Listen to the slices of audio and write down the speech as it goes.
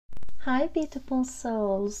Hi beautiful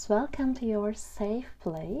souls, welcome to your safe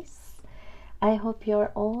place. I hope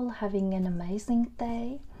you're all having an amazing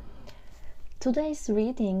day. Today's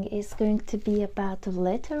reading is going to be about a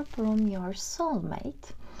letter from your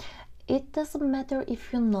soulmate. It doesn't matter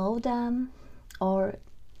if you know them or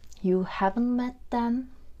you haven't met them.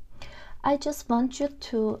 I just want you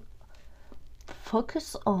to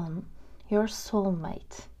focus on your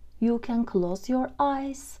soulmate. You can close your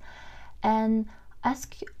eyes and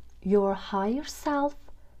ask your higher self,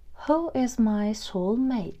 who is my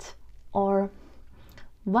soulmate? Or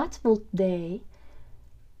what would they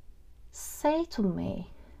say to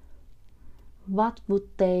me? What would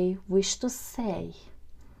they wish to say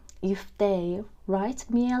if they write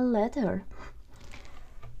me a letter?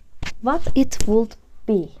 What it would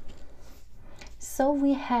be? So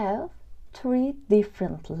we have 3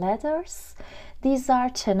 different letters. These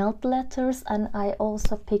are channeled letters, and I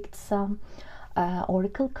also picked some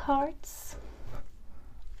oracle cards.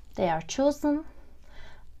 They are chosen,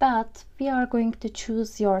 but we are going to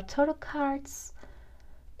choose your tarot cards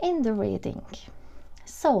in the reading.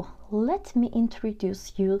 So let me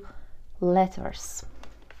introduce you letters.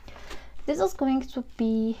 This is going to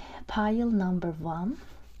be pile number 1,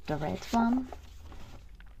 the red one.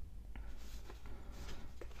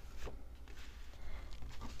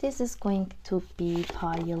 This is going to be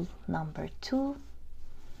pile number 2,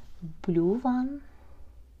 blue one,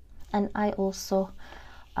 and I also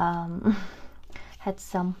had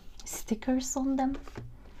some stickers on them.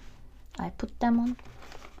 I put them on.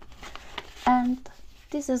 And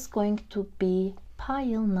this is going to be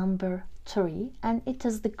pile number 3, and it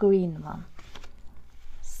is the green one.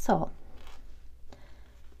 So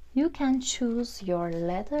you can choose your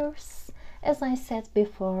letters. As I said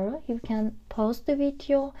before, you can pause the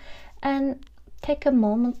video and take a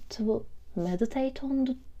moment to meditate on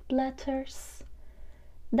the letters.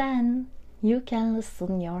 Then you can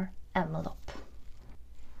listen your envelope.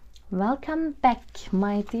 Welcome back,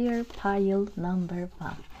 my dear pile number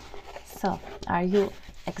 1. So, are you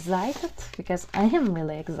excited? Because I am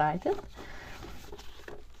really excited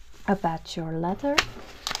about your letter.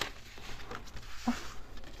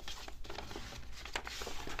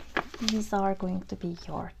 These are going to be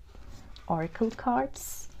your oracle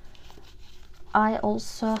cards. I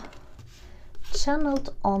also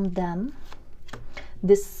channeled on them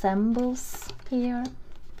the symbols here.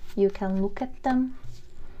 You can look at them.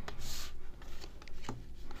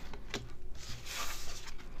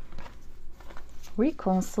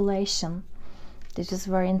 Reconciliation. This is a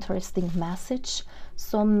very interesting message.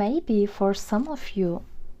 So maybe for some of you,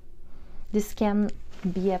 this can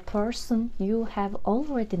be a person you have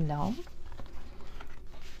already known.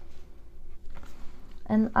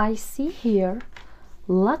 And I see here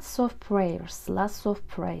lots of prayers, lots of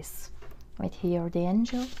praise. Right here, the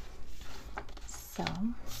angel. So,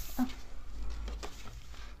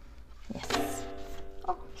 yes.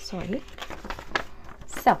 Oh, sorry.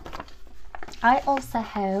 So, I also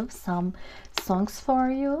have some songs for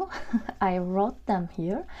you. I wrote them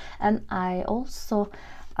here, and I also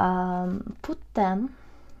put them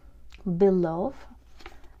below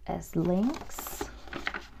as links.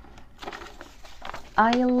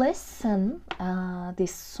 I listen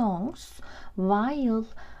these songs while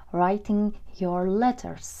writing your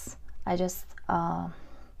letters. I just had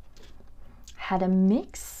a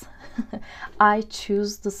mix. I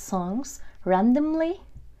choose the songs randomly,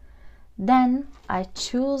 then I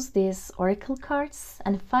choose these oracle cards,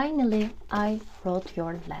 and finally I wrote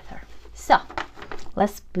your letter. So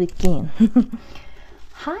let's begin.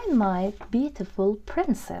 Hi, my beautiful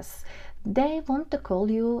princess. They want to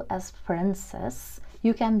call you as princess.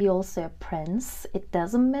 You can be also a prince, it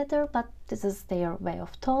doesn't matter, but this is their way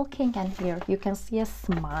of talking. And here you can see a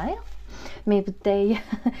smile. Maybe they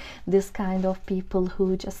this kind of people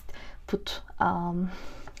who just put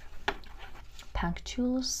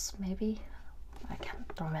punctuals, maybe. I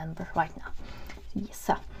can't remember right now.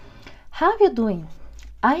 So how are you doing?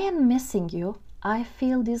 I am missing you. I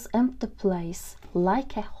feel this empty place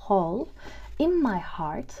like a hole in my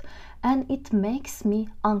heart, and it makes me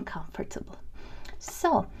uncomfortable.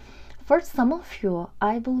 So for some of you,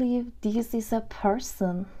 I believe this is a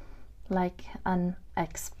person like an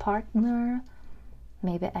ex-partner,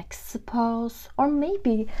 maybe ex-spouse, or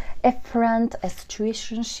maybe a friend, a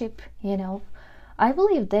situationship, you know. I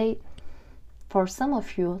believe they, for some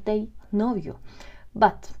of you, they know you,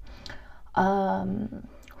 but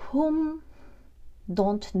whom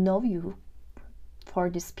don't know you,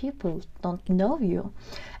 for these people don't know you,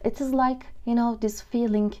 it is like, you know, this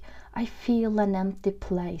feeling, I feel an empty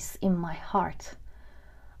place in my heart.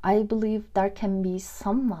 I believe there can be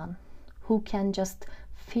someone who can just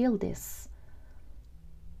feel this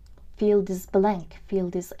blank, feel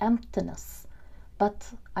this emptiness,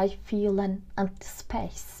 but I feel an empty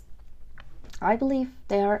space. I believe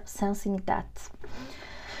they are sensing that,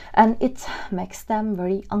 and it makes them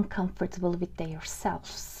very uncomfortable with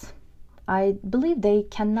themselves. I believe they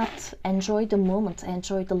cannot enjoy the moment,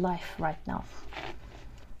 enjoy the life right now.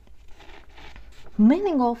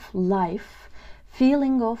 Meaning of life,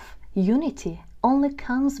 feeling of unity only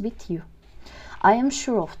comes with you. I am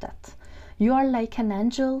sure of that. You are like an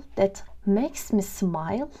angel that makes me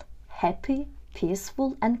smile, happy,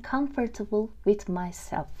 peaceful and comfortable with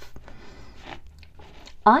myself.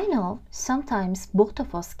 I know sometimes both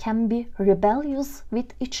of us can be rebellious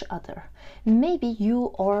with each other. Maybe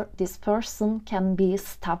you or this person can be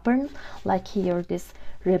stubborn, like here this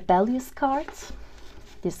rebellious card,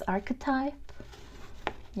 this archetype.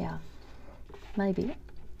 Yeah, maybe.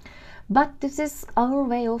 But this is our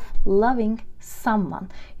way of loving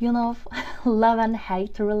someone. You know, love and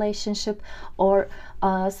hate relationship, or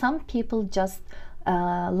some people just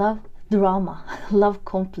love drama, love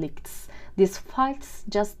conflicts. These fights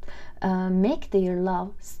just make their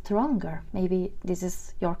love stronger. Maybe this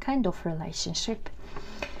is your kind of relationship.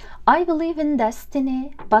 I believe in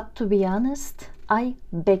destiny, but to be honest, I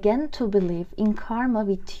began to believe in karma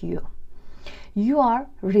with you. You are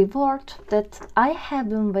reward that I have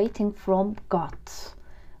been waiting from God.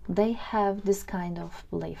 They have this kind of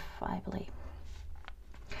belief, I believe.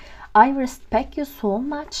 I respect you so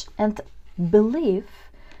much, and believe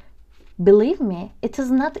me, it is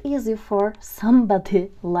not easy for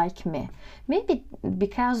somebody like me. Maybe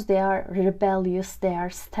because they are rebellious, they are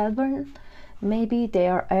stubborn, maybe they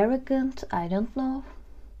are arrogant, I don't know.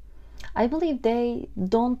 I believe they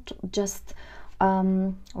don't just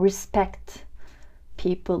respect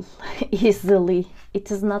people easily.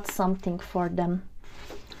 It is not something for them.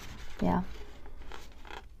 Yeah.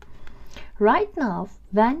 Right now,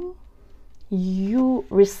 when you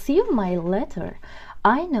receive my letter,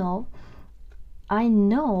 I know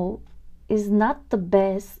is not the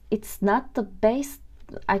best. It's not the best.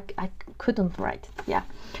 I couldn't write it. Yeah,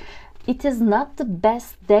 it is not the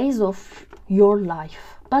best days of your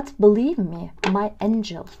life. But believe me, my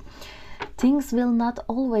angel, things will not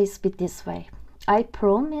always be this way. I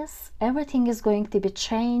promise everything is going to be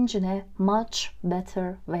changed in a much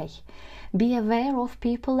better way. Be aware of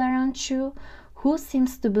people around you who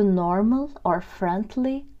seems to be normal or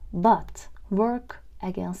friendly, but work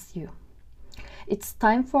against you. It's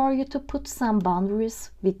time for you to put some boundaries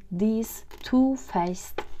with these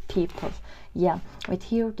two-faced people. Yeah, with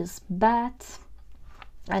here this bat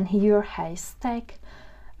and here haystack.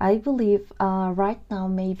 I believe right now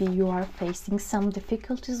maybe you are facing some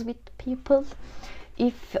difficulties with people.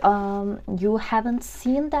 If you haven't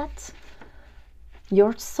seen that,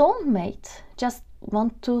 your soulmate just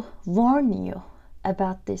want to warn you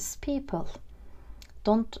about these people.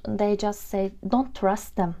 They just say, don't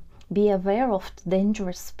trust them. Be aware of the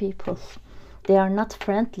dangerous people. They are not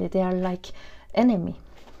friendly. They are like enemy.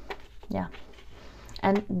 Yeah,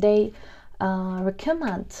 and they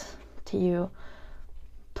recommend to you,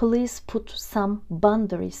 please put some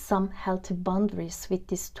boundaries, some healthy boundaries with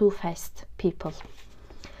these two-faced people.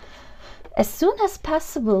 As soon as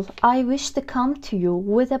possible, I wish to come to you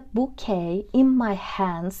with a bouquet in my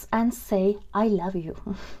hands and say, I love you.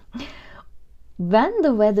 When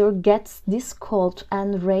the weather gets this cold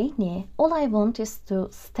and rainy, all I want is to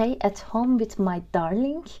stay at home with my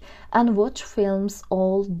darling and watch films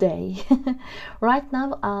all day. Right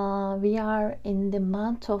now, we are in the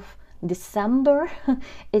month of December.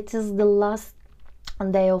 It is the last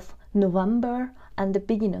day of November and the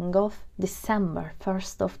beginning of December,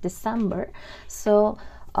 1st of December. So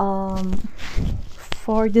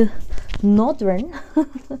for the northern,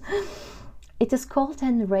 it is cold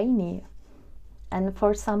and rainy. And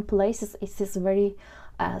for some places it is very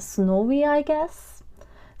snowy, I guess.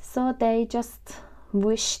 So they just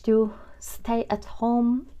wish to stay at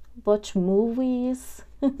home, watch movies,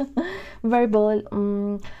 very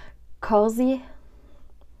cozy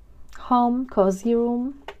home, cozy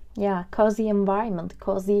room. Yeah, cozy environment,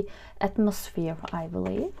 cozy atmosphere, I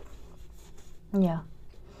believe. Yeah.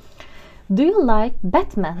 Do you like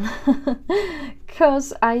Batman?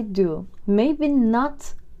 Because I do. Maybe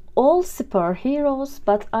not all superheroes,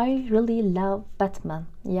 but I really love Batman.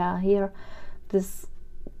 Yeah, here this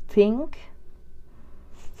thing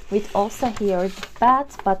with also here the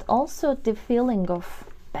bat, but also the feeling of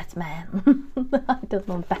Batman. I don't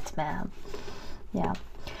know, Batman. Yeah.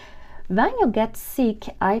 When you get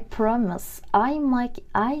sick, I promise I'll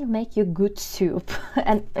make you good soup.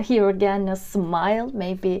 And here again a smile.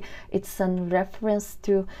 Maybe it's a reference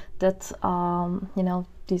to that you know,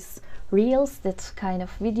 these reels, that kind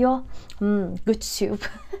of video. Good soup.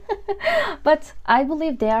 But I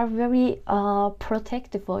believe they are very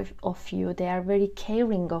protective of you. They are very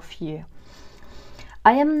caring of you.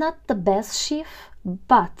 I am not the best chef,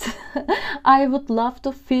 but I would love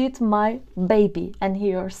to feed my baby. And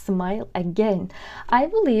here, smile again. I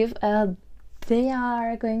believe they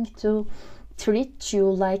are going to treat you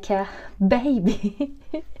like a baby,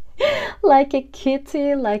 like a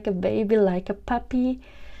kitty, like a baby, like a puppy,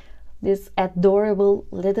 this adorable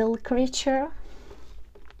little creature.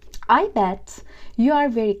 I bet you are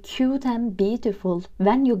very cute and beautiful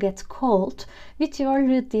when you get cold with your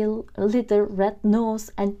little red nose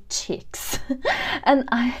and cheeks. And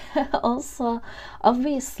I also,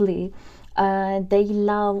 obviously, they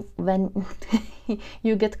love when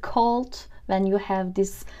you get cold, when you have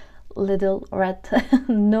this little red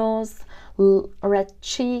nose, red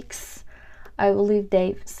cheeks. I believe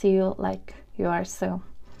they see you like you are so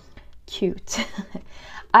cute.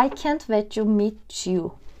 I can't wait to meet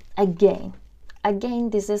you again.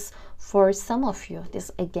 This is for some of you,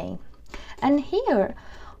 this again. And here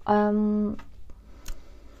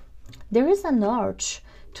there is an urge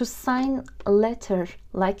to sign a letter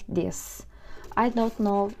like this. I don't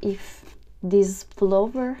know if this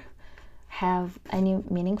flower have any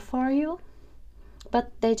meaning for you,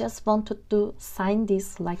 but they just wanted to sign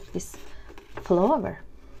this like this flower.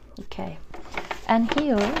 Okay. And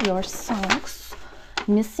here your songs: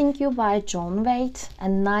 Missing You by John Waite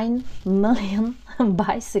and 9 Million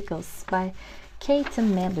Bicycles by Katie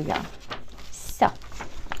Melia. So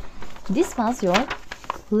this was your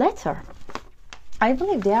letter. I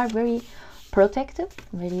believe they are very protective,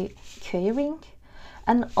 very caring,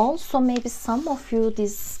 and also maybe some of you,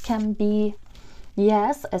 this can be,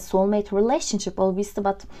 yes, a soulmate relationship obviously,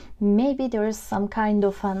 but maybe there is some kind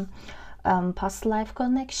of an past life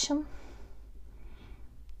connection.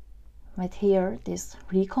 Right here, this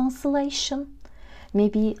reconciliation.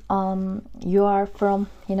 Maybe you are from,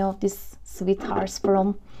 you know, these sweethearts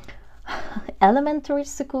from elementary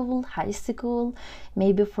school, high school,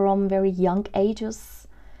 maybe from very young ages.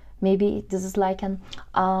 Maybe this is like an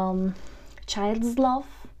child's love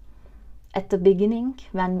at the beginning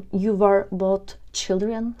when you were both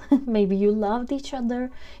children. Maybe you loved each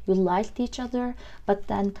other, you liked each other, but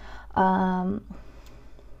then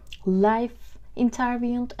life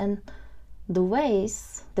intervened and the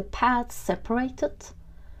ways, the paths separated,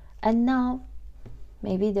 and now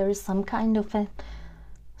maybe there is some kind of a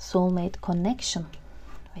soulmate connection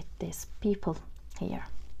with these people here.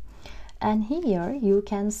 And here you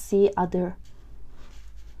can see other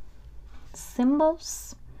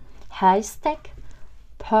symbols: haystack,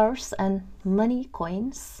 purse and money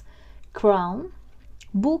coins, crown,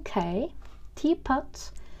 bouquet,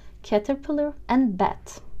 teapot, caterpillar and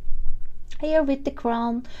bat. Here with the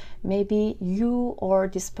crown, maybe you or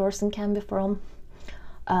this person can be from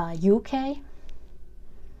UK,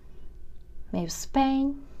 maybe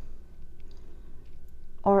Spain,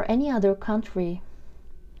 or any other country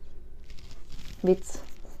with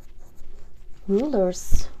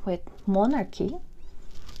rulers, with monarchy.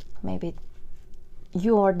 Maybe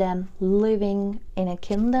you or them living in a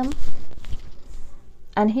kingdom.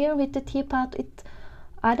 And here with the teapot, it,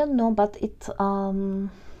 I don't know, but it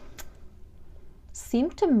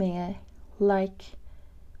seemed to me like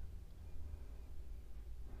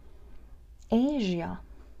Asia,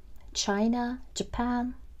 China,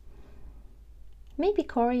 Japan, maybe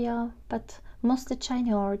Korea, but mostly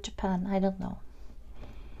China or Japan, I don't know.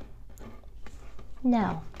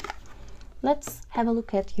 Now let's have a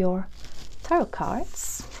look at your tarot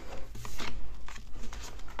cards.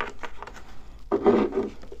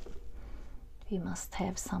 We must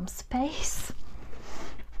have some space,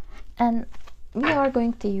 and we are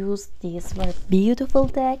going to use this very beautiful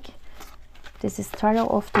deck. This is Tarot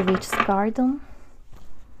of the Witch's Garden,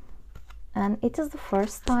 and it is the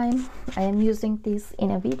first time I am using this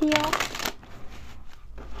in a video.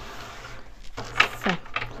 So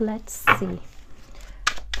let's see.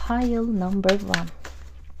 Pile number 1.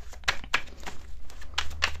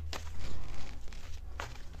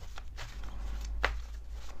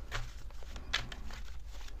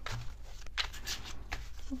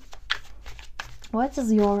 What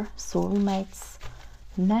is your soulmate's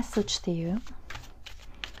message to you?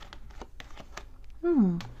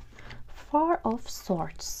 Four of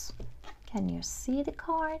Swords. Can you see the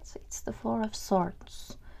cards? It's the Four of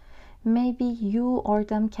Swords. Maybe you or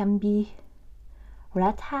them can be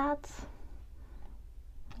redhead.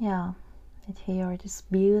 Yeah, and here this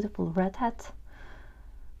beautiful red hat.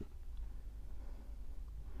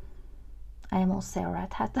 I almost say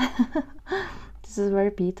red hat. This is very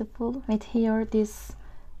beautiful. With here this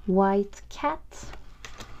white cat.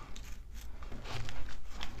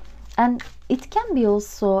 And it can be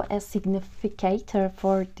also a significator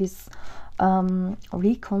for this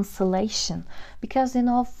reconciliation, because you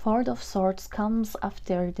know, Four of Swords comes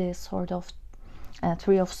after the sort of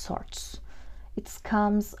Three of Swords. It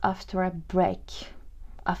comes after a break,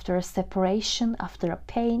 after a separation, after a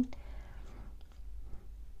pain.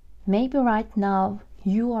 Maybe right now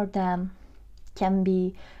you or them can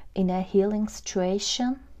be in a healing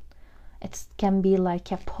situation. It can be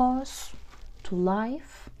like a pause to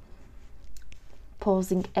life,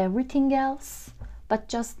 pausing everything else, but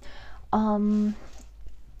just an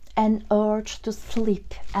urge to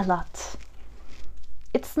sleep a lot.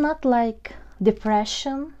 It's not like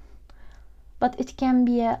depression, but it can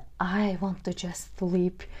be a I want to just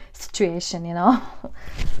sleep situation, you know.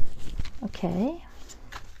 Okay,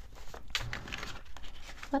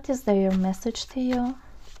 what is their message to you?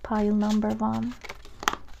 Pile number 1.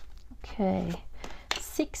 Okay,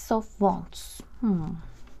 Six of Wands.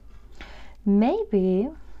 Maybe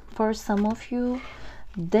for some of you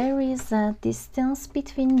there is a distance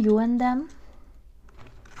between you and them.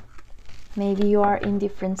 Maybe you are in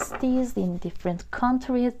different cities, in different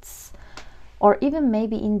countries, or even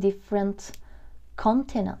maybe in different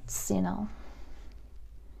continents, you know.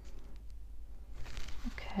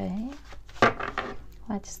 Okay,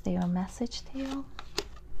 what is their message to you?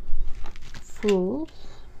 Fool,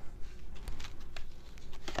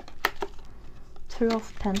 Two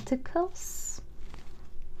of Pentacles,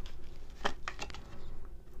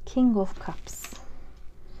 King of Cups,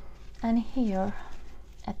 and here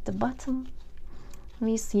at the bottom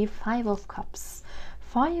we see Five of Cups.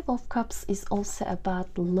 Five of Cups is also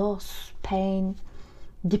about loss, pain,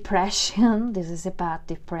 depression. This is about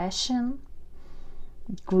depression,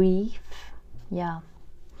 grief, yeah.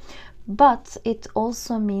 But it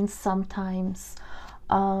also means sometimes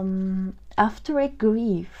after a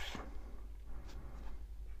grief,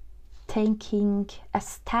 taking a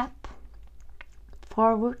step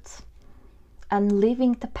forward and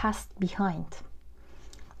leaving the past behind.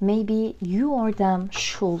 Maybe you or them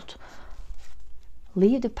should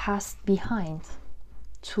leave the past behind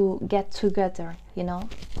to get together, you know.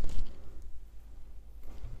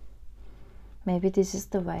 Maybe this is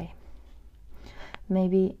the way.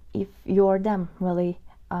 Maybe if you or them really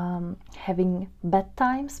having bad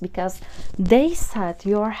times, because they said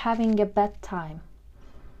you're having a bad time.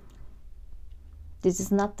 This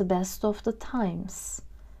is not the best of the times.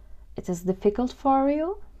 It is difficult for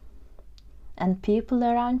you, and people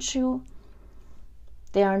around you,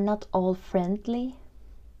 they are not all friendly.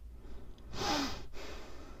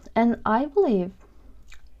 And I believe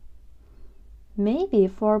maybe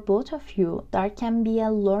for both of you there can be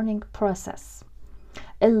a learning process.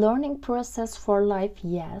 A learning process for life,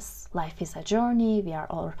 yes. Life is a journey, we are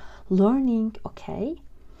all learning, okay.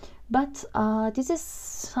 But this is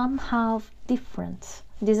somehow different.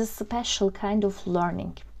 This is a special kind of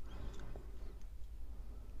learning.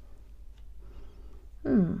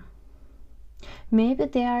 Maybe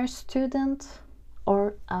they are a student,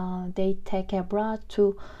 or they take abroad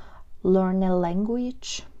to learn a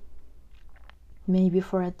language, maybe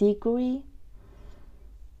for a degree.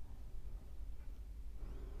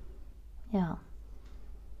 Yeah.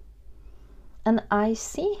 And I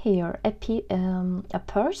see here a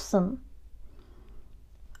person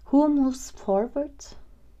who moves forward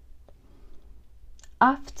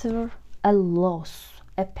after a loss,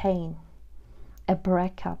 a pain, a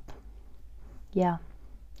breakup. Yeah.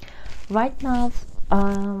 Right now,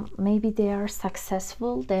 maybe they are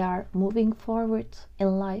successful, they are moving forward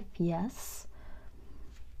in life, yes.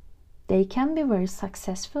 They can be very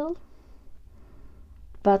successful,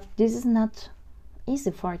 but this is not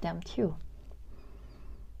easy for them too.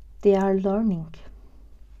 They are learning,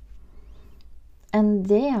 and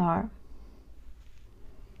they are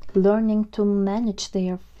learning to manage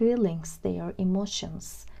their feelings, their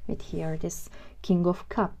emotions. With here this King of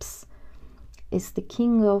Cups is the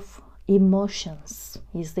king of emotions.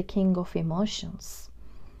 He's the king of emotions.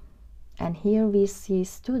 And here we see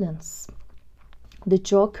students. The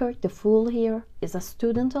Joker, the Fool, here is a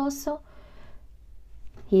student also.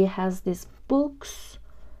 He has these books,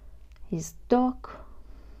 his dog.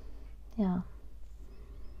 Yeah.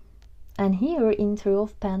 And here in Three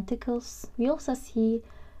of Pentacles we also see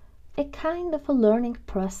a kind of a learning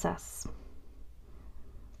process.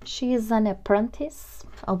 She is an apprentice,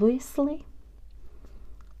 obviously,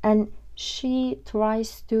 and she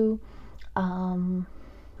tries to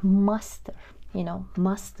master,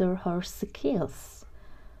 master her skills.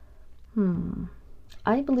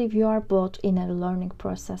 I believe you are both in a learning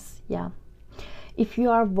process. Yeah, if you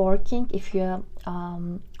are working, if you're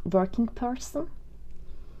working person,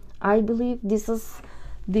 I believe this is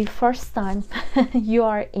the first time you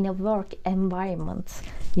are in a work environment.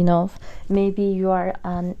 Maybe you are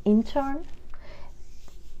an intern,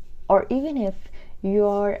 or even if you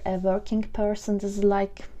are a working person, this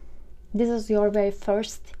is your very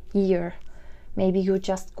first year. Maybe you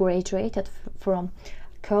just graduated from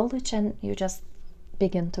college and you just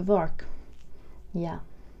begin to work. Yeah.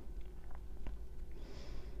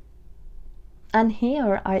 And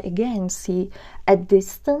here I again see a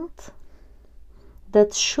distance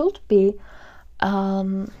that should be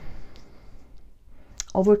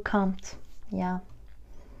overcome. Yeah.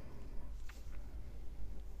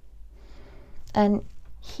 And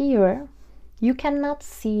here you cannot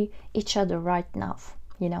see each other right now.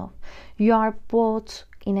 You are both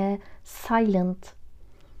in a silent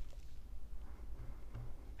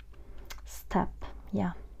step.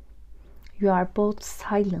 Yeah, you are both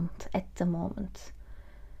silent at the moment.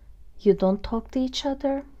 You don't talk to each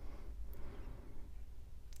other,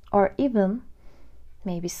 or even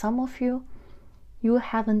maybe some of you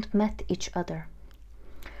haven't met each other.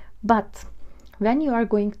 But when you are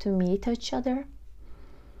going to meet each other,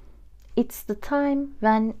 it's the time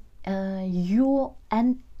when you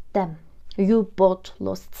and them, you both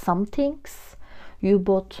lost some things, you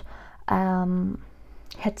both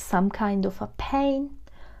had some kind of a pain,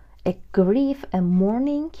 a grief, a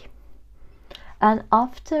mourning, and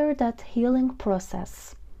after that healing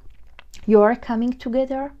process, you are coming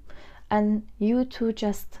together and you two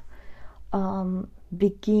just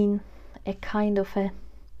begin a kind of a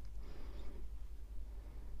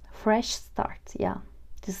fresh start. Yeah,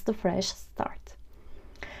 this is the fresh start.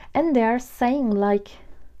 And they are saying like,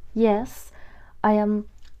 yes, I am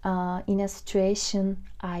in a situation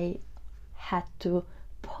I had to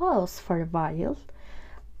pause for a while,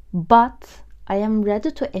 but I am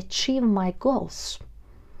ready to achieve my goals.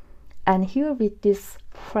 And here with this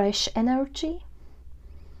fresh energy,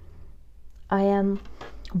 I am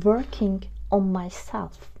working on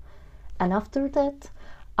myself. And after that,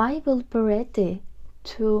 I will be ready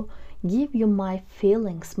to give you my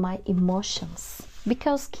feelings, my emotions.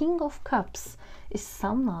 Because King of Cups is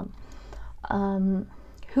someone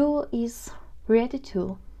who is ready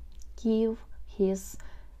to give his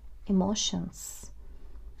emotions.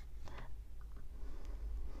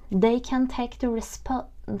 They can take the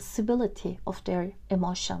responsibility of their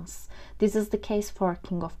emotions. This is the case for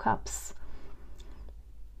King of Cups.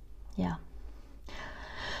 Yeah.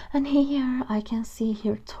 And here I can see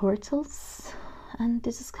here turtles, and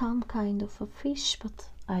this is some kind of a fish, but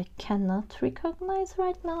I cannot recognize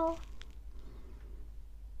right now.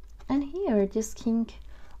 And here this king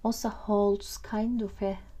also holds kind of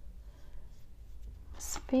a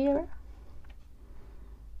spear.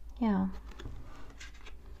 Yeah.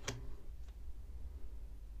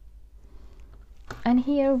 And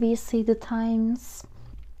here we see the times: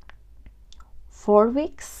 4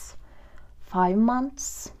 weeks, 5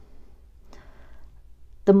 months,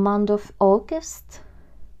 the month of August,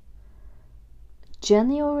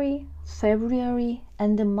 January, February,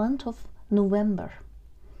 and the month of November.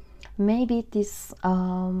 Maybe these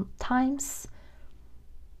times,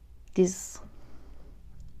 these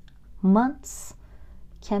months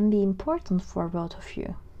can be important for both of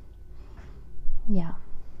you. Yeah.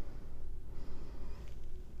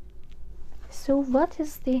 So what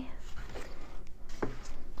is the,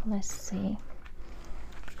 let's see,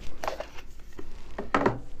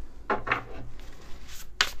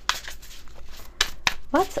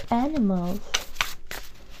 what animal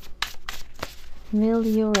will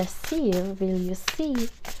you receive, will you see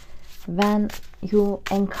when you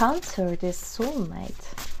encounter this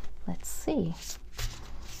soulmate? Let's see.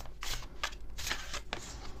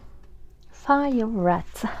 Fire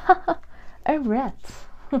rat. A rat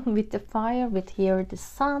with the fire, with here the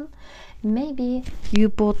sun. Maybe you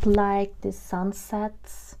both like the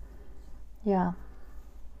sunsets. Yeah,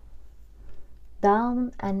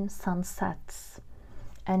 dawn and sunsets.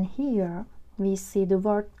 And here we see the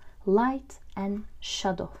word light and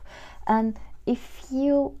shadow. And if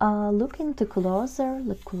you look closer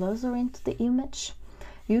into the image,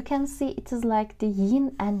 you can see it is like the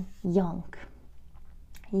yin and yang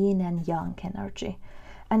energy.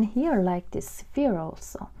 And here like this sphere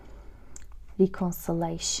also,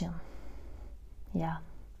 reconciliation. Yeah,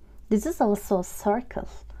 this is also a circle,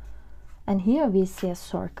 and here we see a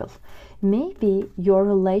circle. Maybe your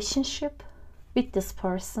relationship with this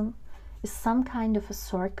person is some kind of a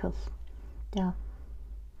circle. Yeah,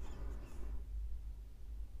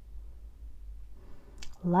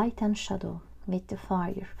 light and shadow with the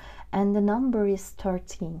fire, and the number is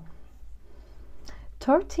 13.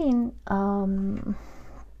 13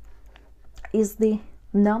 is the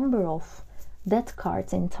number of death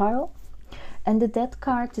cards in tarot, and the death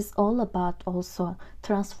card is all about also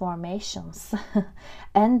transformations,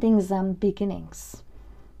 endings and beginnings.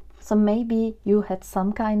 So maybe you had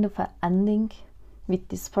some kind of an ending with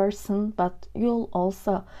this person, but you'll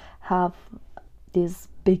also have this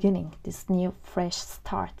beginning, this new fresh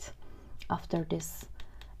start after this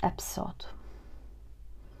episode.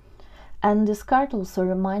 And this card also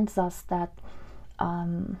reminds us that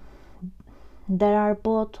there are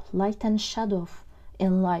both light and shadow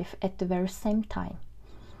in life at the very same time.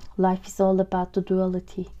 Life is all about the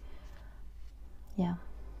duality. Yeah,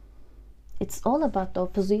 it's all about the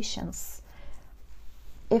oppositions.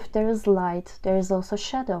 If there is light, there is also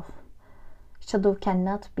shadow. Shadow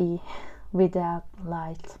cannot be without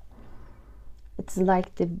light. It's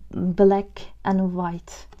like the black and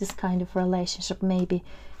white, this kind of relationship maybe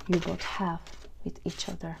you both have with each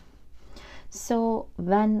other. So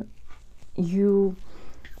when you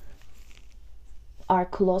are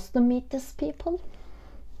close to meet these people,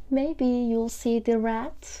 maybe you'll see the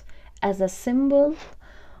rat as a symbol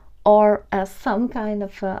or as some kind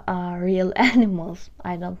of a real animal.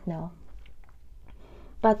 I don't know,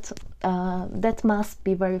 but that must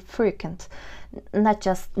be very frequent, not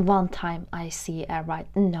just one time I see a rat.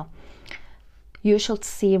 No, you should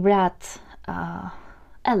see rat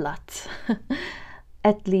a lot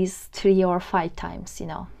at least 3 or 5 times, you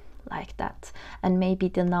know, like that. And maybe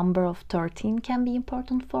the number of 13 can be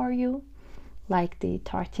important for you, like the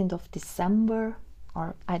 13th of December,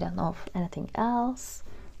 or I don't know if anything else.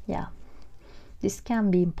 Yeah, this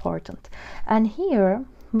can be important. And here,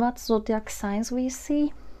 what zodiac signs we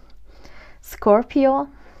see? Scorpio,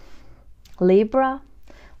 Libra,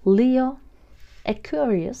 Leo,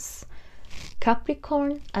 Aquarius,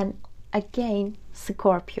 Capricorn, and again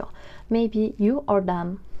Scorpio. Maybe you or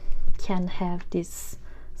them can have these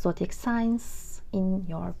zodiac signs in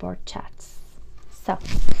your birth charts. So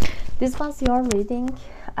this was your reading.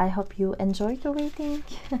 I hope you enjoyed the reading.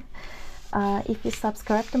 If you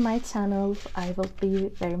subscribe to my channel, I will be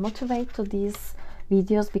very motivated to these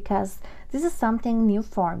videos, because this is something new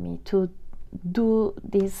for me to do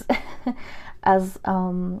this as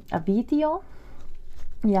a video.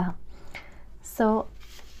 Yeah, so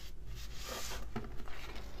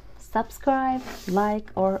subscribe, like,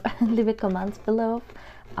 or leave a comment below.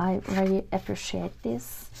 I very appreciate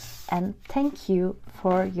this, and thank you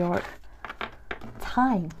for your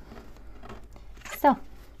time. So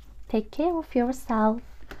take care of yourself.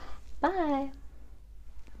 Bye.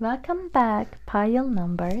 Welcome back, pile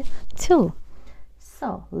number 2.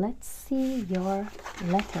 So let's see your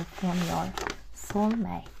letter from your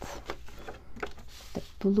soulmate. The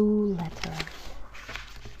blue letter.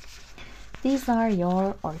 These are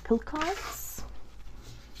your oracle cards.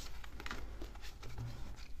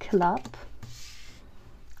 Club,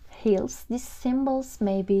 heels. These symbols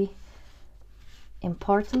may be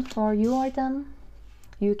important for you or them.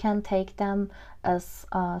 You can take them as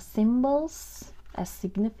symbols, as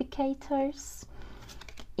significators.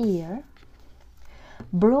 Ear,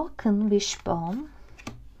 broken wishbone,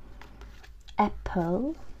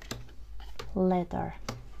 apple, leather.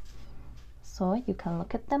 So you can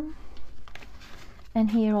look at them.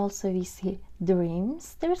 And here also we see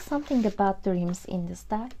dreams. There's something about dreams in this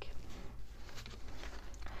deck.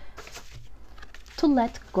 To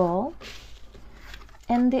let go,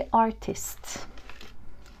 and the artist.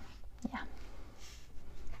 Yeah.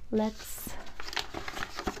 Let's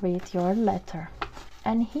read your letter.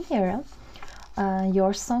 And here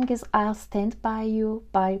your song is I'll Stand By You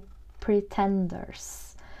by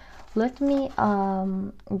Pretenders. Let me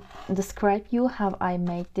describe you how I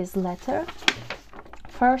made this letter.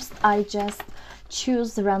 First, I just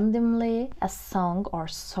choose randomly a song or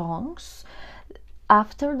songs.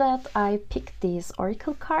 After that, I pick these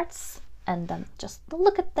oracle cards and then just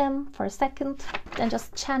look at them for a second and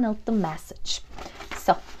just channel the message.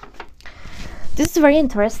 So this is a very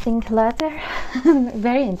interesting letter.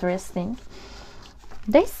 Very interesting.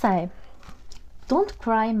 They say, "Don't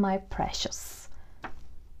cry, my precious."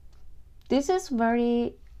 This is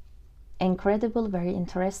very incredible, very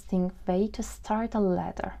interesting way to start a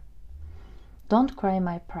letter. Don't cry,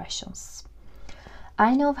 my precious.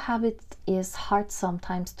 I know how it is hard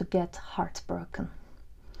sometimes to get heartbroken.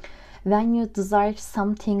 When you desire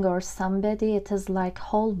something or somebody, it is like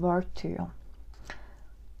whole world to you.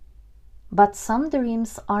 But some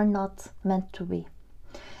dreams are not meant to be.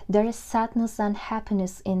 There is sadness and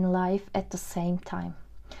happiness in life at the same time.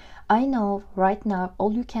 I know right now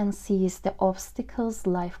all you can see is the obstacles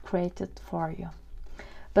life created for you.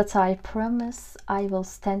 But I promise I will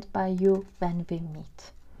stand by you when we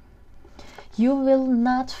meet. You will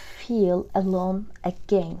not feel alone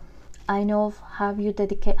again. I know how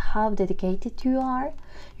dedicated you are.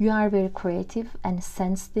 You are very creative and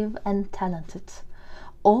sensitive and talented.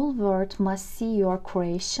 All world must see your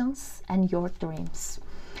creations and your dreams.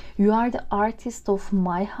 You are the artist of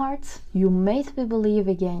my heart. You made me believe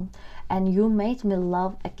again, and you made me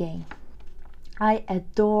love again. I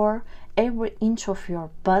adore every inch of your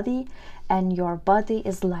body, and your body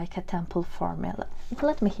is like a temple for me.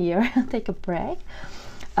 Let me here take a break.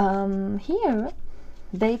 Here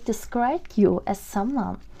they describe you as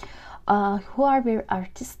someone who are very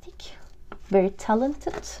artistic, very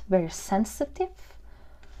talented, very sensitive.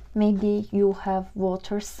 Maybe you have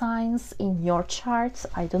water signs in your chart,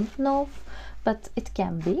 I don't know, but it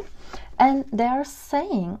can be. And they are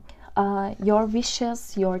saying your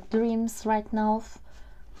wishes, your dreams right now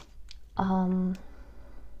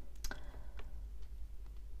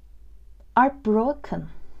are broken.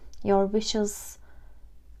 Your wishes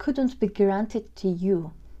couldn't be granted to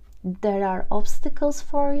you. There are obstacles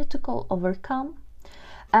for you to overcome,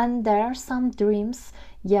 and there are some dreams,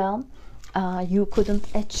 you couldn't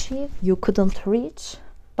achieve, you couldn't reach,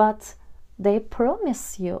 but they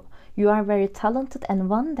promise you are very talented, and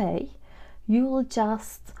one day you will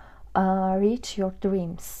just reach your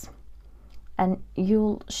dreams, and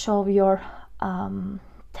you'll show your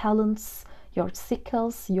talents, your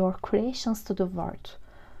skills, your creations to the world.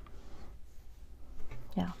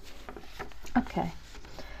 Okay.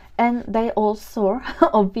 And they also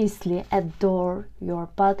obviously adore your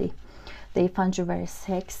body. They find you very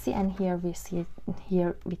sexy, and here we see it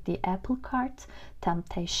here with the apple card,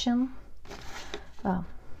 temptation. There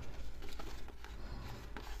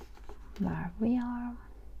we are.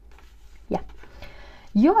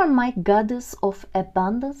 You are my goddess of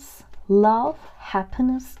abundance, love,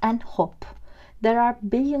 happiness, and hope. There are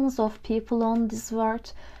billions of people on this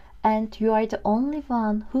world, and you are the only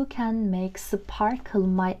one who can make sparkle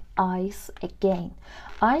my eyes again.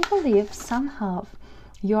 I believe somehow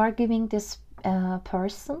you are giving this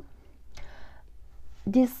person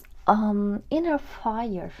this inner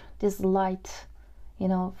fire, this light,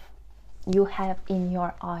 you have in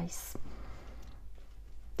your eyes.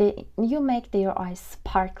 You make their eyes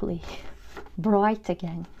sparkly, bright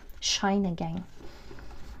again, shine again.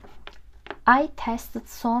 I tested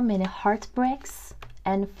so many heartbreaks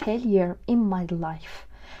and failure in my life,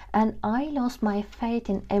 and I lost my faith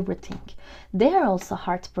in everything. They are also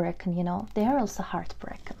heartbroken, they are also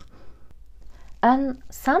heartbroken. And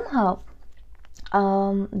somehow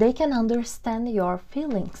they can understand your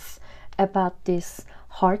feelings about these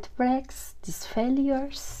heartbreaks, these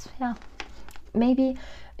failures. Maybe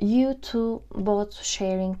you two both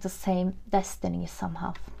sharing the same destiny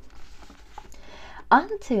somehow.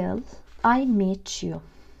 Until I meet you.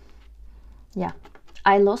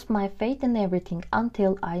 I lost my faith in everything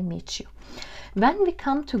until I meet you. When we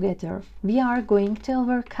come together, we are going to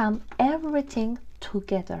overcome everything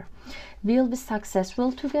together. We'll be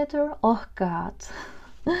successful together. Oh God,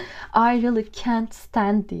 I really can't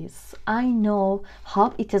stand this. I know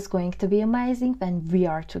how it is going to be amazing when we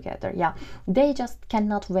are together. They just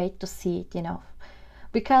cannot wait to see it,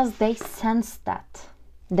 because they sense that.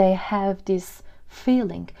 They have this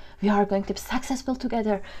feeling, we are going to be successful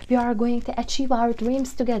together, we are going to achieve our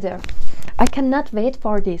dreams together. I cannot wait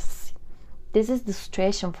for this. This is the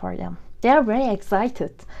situation for them. They are very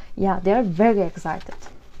excited. They are very excited.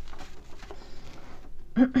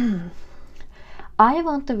 I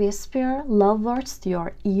want to whisper love words to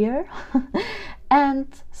your ear and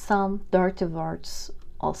some dirty words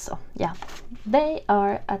also. They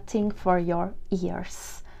are a thing for your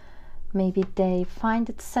ears. Maybe they find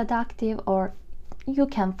it seductive, or you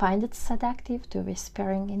can find it seductive to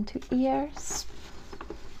whispering into ears.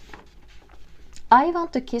 I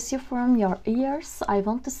want to kiss you from your ears. I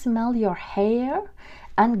want to smell your hair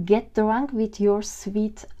and get drunk with your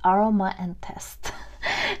sweet aroma and taste.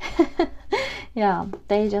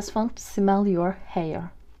 They just want to smell your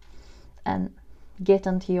hair and get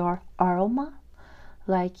into your aroma,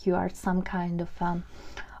 like you are some kind of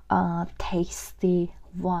tasty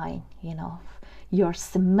wine, Your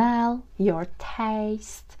smell, your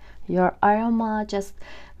taste, your aroma just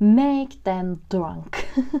make them drunk.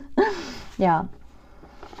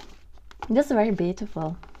 This is very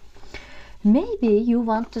beautiful. Maybe you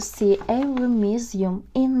want to see every museum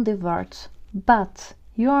in the world, but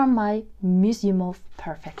you are my museum of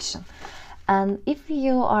perfection. And if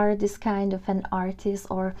you are this kind of an artist,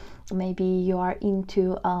 or maybe you are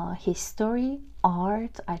into history,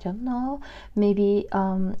 art, I don't know, maybe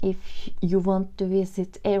if you want to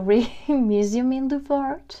visit every museum in the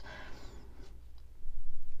world,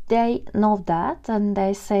 they know that, and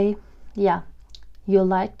they say, yeah, you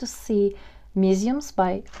like to see museums,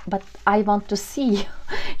 but I want to see you.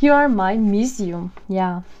 You are my museum.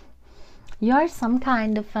 Yeah, you are some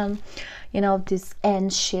kind of you know, this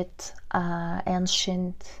ancient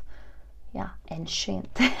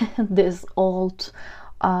this old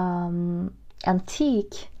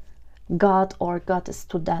antique god or goddess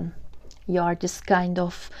to them. You are this kind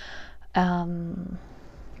of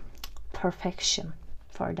perfection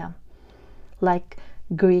for them, like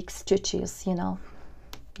Greek statues, you know.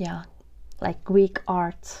 Yeah, like Greek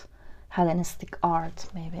art, Hellenistic art,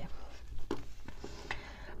 maybe.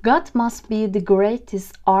 God must be the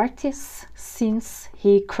greatest artist since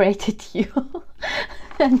he created you.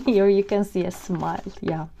 And here you can see a smile.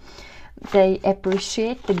 Yeah, they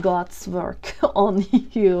appreciate the God's work on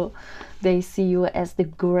you. They see you as the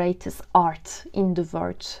greatest art in the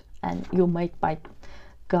world, and you made by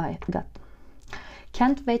God.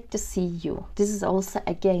 Can't wait to see you. This is also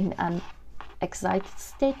again an excited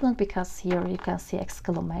statement, because here you can see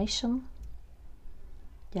exclamation.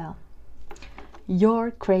 Yeah,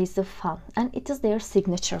 you're crazy fun, and it is their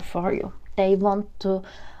signature for you. They want to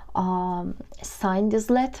sign this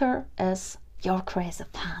letter as you're crazy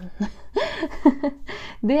fan.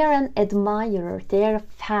 They are an admirer, they are a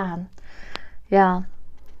fan. Yeah,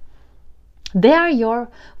 they are your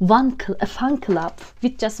a fan club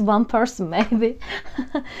with just one person, maybe.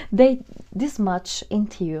 They this much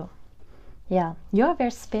into you. Yeah, you're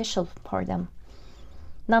very special for them,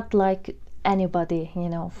 not like anybody, you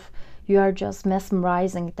know. You are just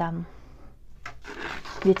mesmerizing them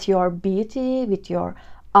with your beauty, with your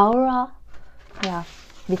aura, yeah,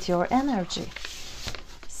 with your energy.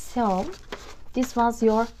 So this was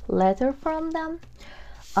your letter from them.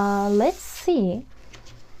 Let's see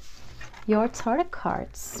your tarot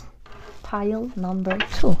cards. Pile number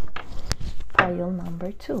 2. Pile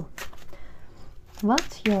number 2.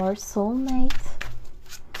 What your soulmate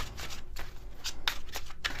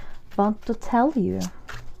want to tell you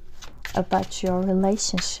about your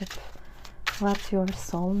relationship. What your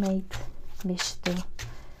soulmate wish to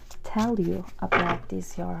tell you about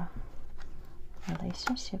this your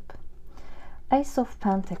relationship. Ace of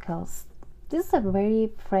Pentacles. This is a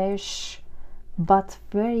very fresh but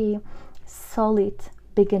very solid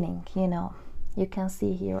beginning, you know. You can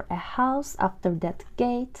see here a house, after that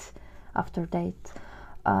gate, after that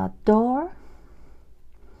door,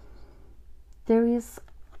 there is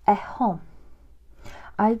a home.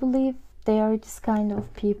 I believe they are this kind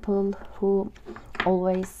of people who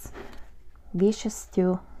always wishes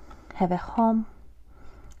to have a home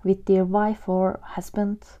with their wife or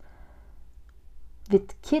husband,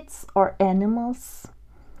 with kids or animals.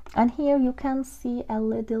 And here you can see a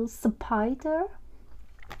little spider,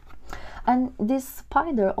 and this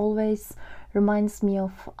spider always reminds me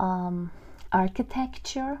of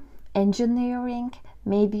architecture, engineering.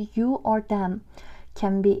 Maybe you or them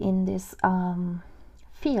can be in these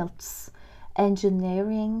fields,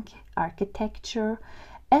 engineering, architecture,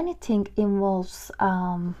 anything involves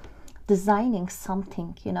designing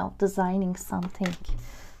something, you know, designing something,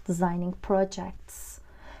 designing projects.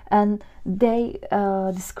 And they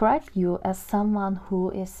describe you as someone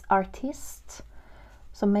who is artist.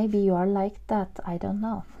 So maybe you are like that, I don't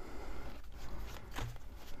know.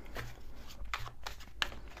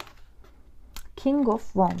 King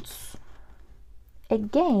of Wands.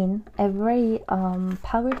 Again, a very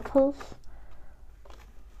powerful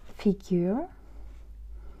figure.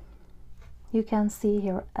 You can see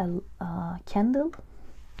here a candle.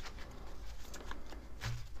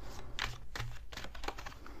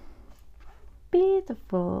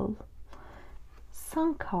 Beautiful.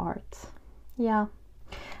 Sun card. Yeah.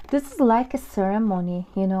 This is like a ceremony,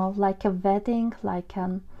 you know, like a wedding, like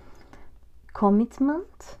a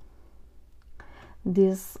commitment.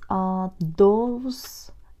 These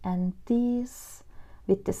dolls and these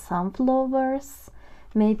with the sunflowers.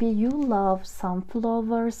 Maybe you love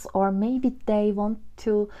sunflowers, or maybe they want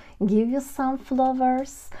to give you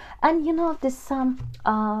sunflowers. And you know, this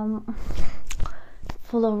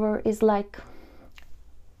flower is like,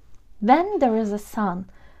 when there is a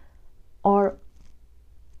sun or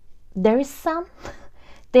there is sun,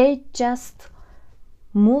 they just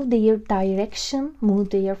move their direction,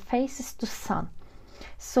 move their faces to sun.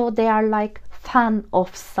 So they are like fan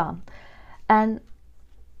of sun, and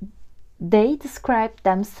they describe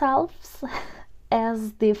themselves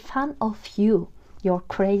as the fan of you. your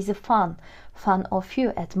crazy fan of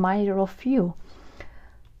you, admirer of you.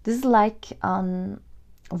 This is like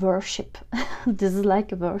worship. This is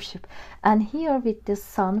like a worship. And here with the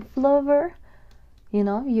sunflower, you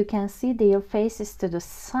know, you can see their faces to the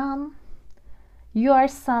sun. You are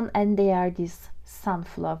sun and they are this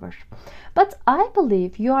sunflower. But I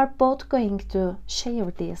believe you are both going to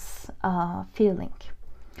share this feeling.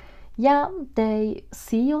 Yeah, they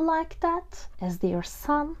see you like that as their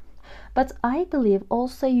sun, but I believe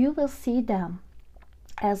also you will see them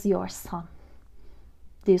as your sun,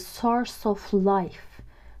 the source of life.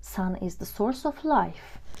 Sun is the source of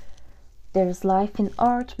life. There is life in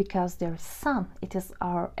earth because there is sun. It is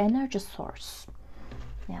our energy source.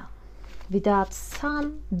 Yeah. Without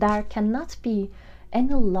sun, there cannot be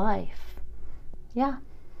any life. Yeah.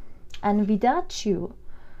 And without you,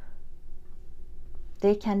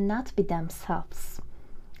 they cannot be themselves.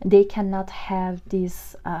 They cannot have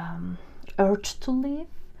this urge to live.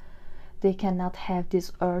 They cannot have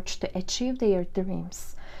this urge to achieve their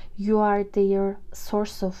dreams. You are their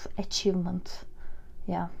source of achievement.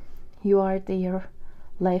 Yeah, you are their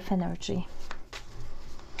life energy.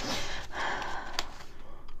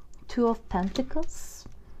 Two of Pentacles.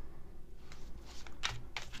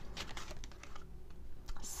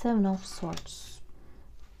 Seven of Swords.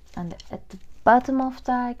 And at the bottom of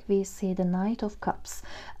the deck we see the Knight of Cups.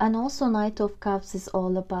 And also Knight of Cups is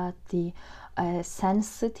all about the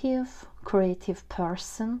sensitive, creative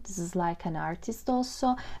person. This is like an artist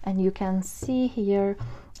also, and you can see here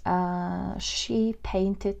she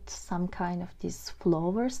painted some kind of these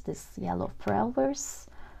flowers, these yellow flowers,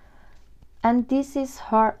 and this is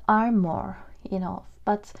her armor, you know,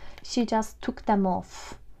 but she just took them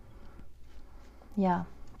off. Yeah,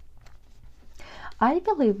 I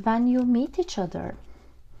believe when you meet each other,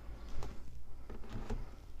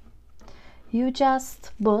 you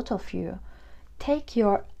just, both of you, take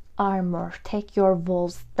your armor, take your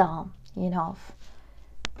walls down, you know.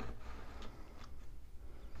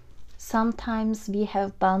 Sometimes we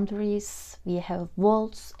have boundaries, we have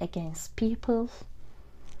walls against people.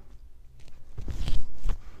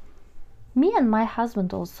 Me and my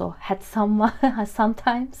husband also had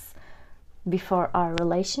sometimes before our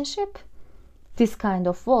relationship this kind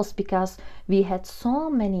of walls, because we had so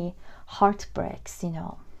many heartbreaks, you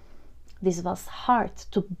know. This was hard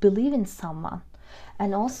to believe in someone.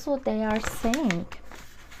 And also they are saying,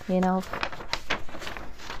 you know,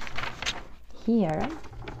 here,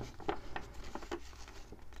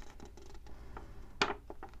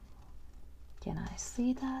 can I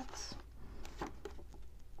see that?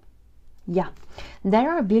 Yeah,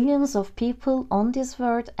 there are billions of people on this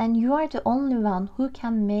world and you are the only one who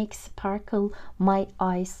can make sparkle my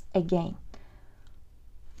eyes again.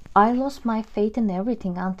 I lost my faith in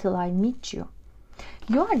everything until I meet you.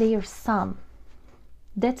 You are their sun.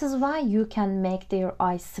 That is why you can make their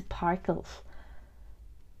eyes sparkle.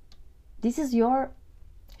 This is your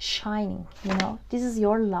shining, you know, this is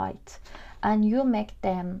your light, and you make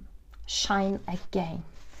them shine again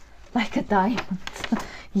like a diamond.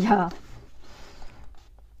 Yeah.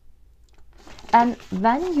 And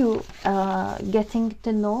when you getting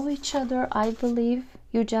to know each other, I believe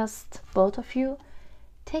you just, both of you,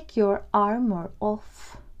 take your armor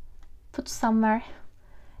off, put somewhere,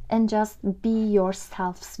 and just be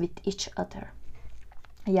yourselves with each other.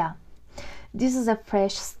 Yeah, this is a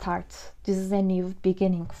fresh start. This is a new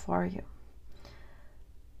beginning for you.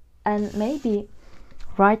 And maybe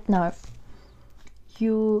right now,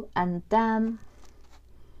 you and them,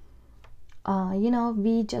 you know,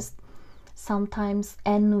 we just sometimes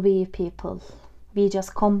envy people. We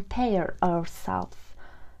just compare ourselves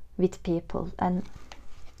with people. And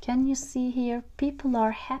can you see here? People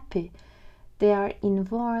are happy. They are in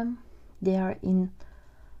warmth. They are in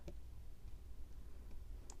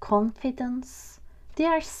confidence. They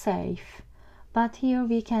are safe. But here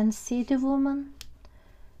we can see the woman.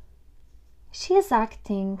 She is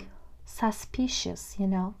acting suspicious, you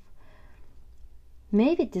know.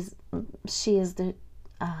 Maybe she is the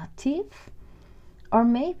thief, or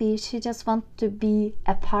maybe she just wants to be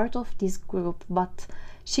a part of this group, but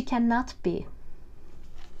she cannot be.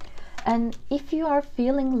 And if you are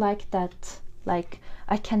feeling like that, like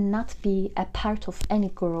I cannot be a part of any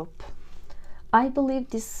group, I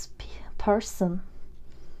believe this person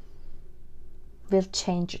will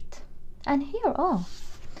change it. And here, oh,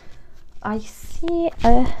 I see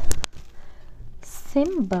a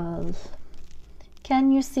symbol.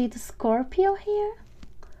 Can you see the Scorpio here?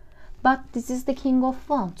 But this is the King of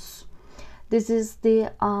Wands. This is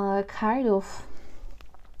the card of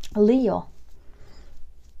Leo.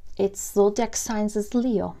 Its zodiac signs is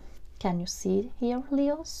Leo. Can you see here,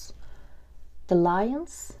 Leos? the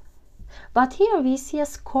lions, but here we see a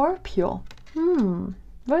Scorpio.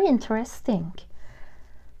 Very interesting.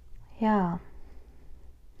 Yeah.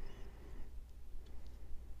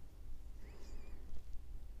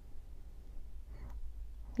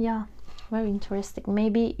 Yeah, very interesting.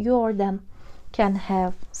 Maybe you or them can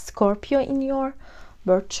have Scorpio in your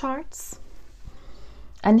birth charts.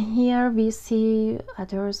 And here we see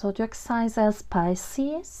other zodiac signs as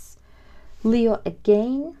Pisces, Leo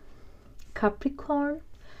again, Capricorn,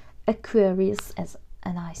 Aquarius,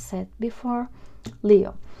 and I said before,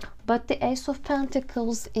 Leo. But the Ace of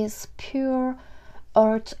Pentacles is pure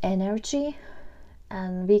earth energy,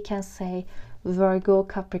 and we can say Virgo,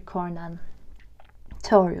 Capricorn, and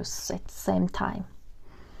Taurus at the same time.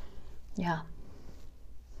 Yeah.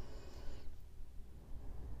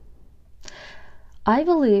 I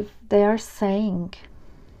believe they are saying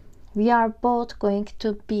we are both going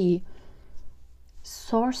to be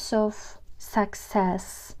source of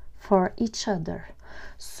success for each other,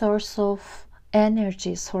 source of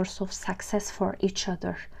energy, source of success for each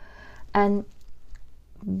other, and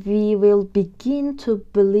we will begin to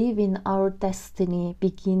believe in our destiny,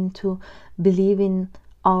 begin to believe in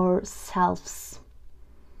ourselves.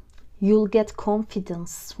 You'll get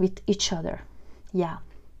confidence with each other. Yeah.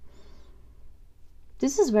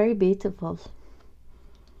 This is very beautiful.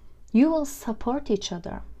 You will support each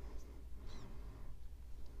other.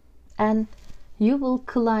 And you will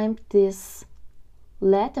climb this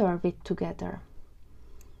ladder with together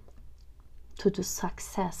to the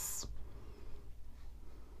success.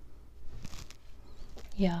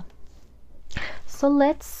 Yeah. So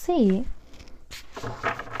let's see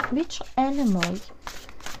which animal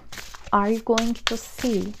are you going to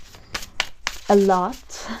see a lot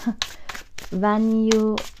when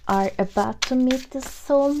you are about to meet the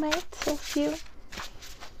soulmate of you.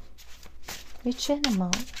 Which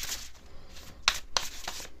animal?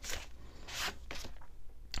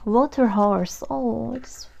 Water horse. Oh,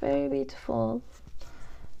 it's very beautiful.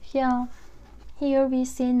 Yeah. Here we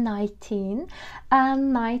see 19,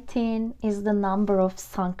 and 19 is the number of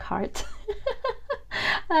sun card.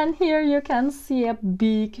 And here you can see a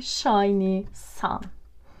big shiny sun.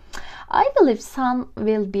 I believe sun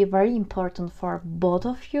will be very important for both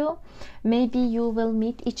of you. Maybe you will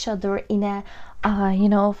meet each other in a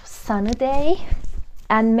sunny day,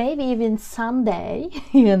 and maybe even Sunday,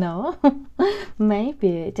 maybe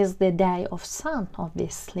it is the day of sun,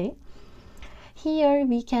 obviously. Here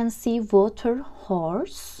we can see water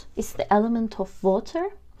horse. It's the element of water,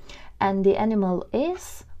 and the animal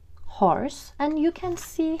is horse. And you can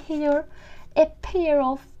see here a pair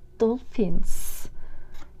of dolphins.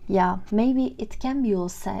 Yeah, maybe it can be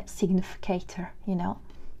also a significator,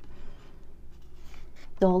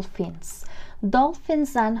 Dolphins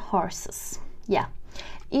and horses. Yeah,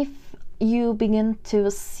 if you begin to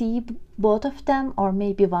see both of them, or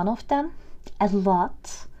maybe one of them a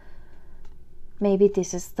lot, maybe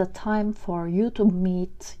this is the time for you to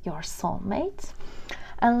meet your soulmate.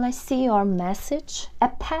 And let's see your message. A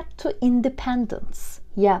path to independence.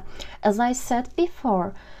 Yeah, as I said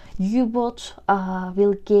before, you both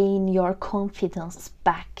will gain your confidence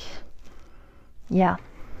back. Yeah,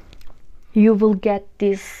 you will get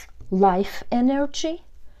this life energy,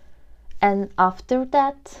 and after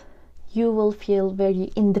that you will feel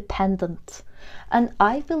very independent. And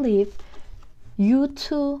I believe you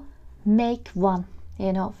two make one,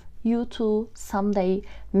 you two someday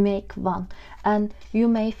make one, and you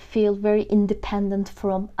may feel very independent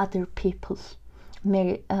from other people,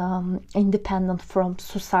 independent from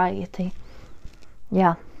society.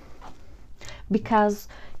 Yeah, because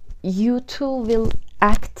you two will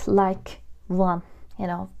act like one.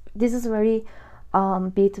 This is very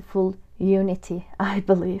beautiful unity, I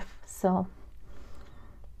believe. So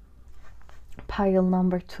pile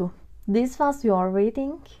number 2. This was your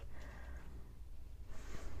reading.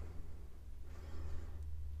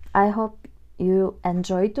 I hope you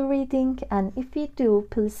enjoyed the reading, and if you do,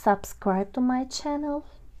 please subscribe to my channel,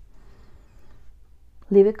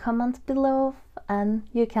 leave a comment below, and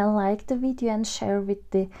you can like the video and share with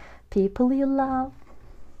the people you love.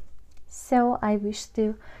 So I wish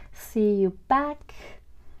to see you back.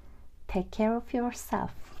 Take care of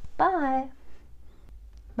yourself. Bye.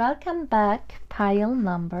 Welcome back, pile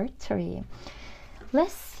number 3.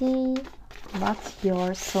 Let's see what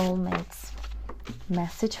your soulmate's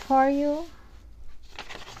message for you.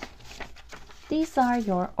 These are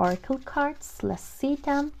your oracle cards. Let's see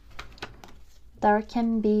them. There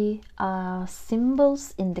can be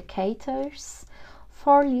symbols, indicators,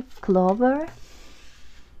 4-leaf clover,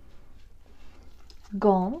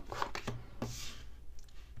 gong,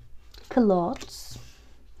 clothes,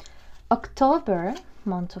 October,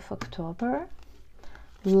 month of October,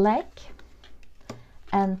 leg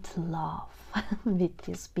and love with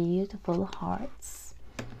these beautiful hearts.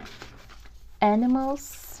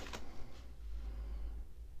 Animals,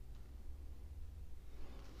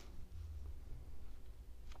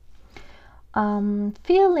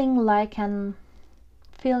 feeling like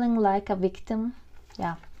a victim.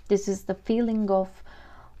 Yeah, this is the feeling of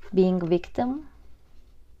being a victim.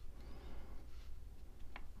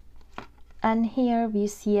 And here we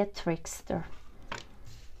see a trickster.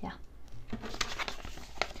 Yeah.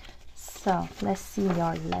 So let's see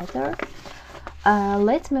your letter.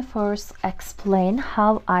 Let me first explain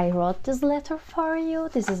how I wrote this letter for you.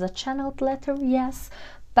 This is a channeled letter, yes,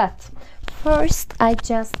 but first I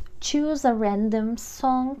just choose a random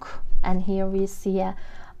song, and here we see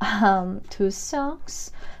two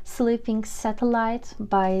songs: Sleeping Satellite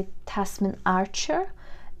by Tasmin Archer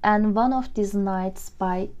and One of These Nights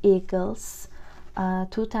by Eagles,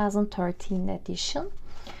 2013 edition.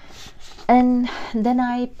 And then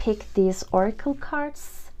I picked these oracle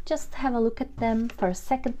cards. Just have a look at them for a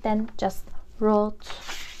second, then just wrote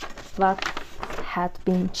what had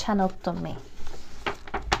been channeled to me.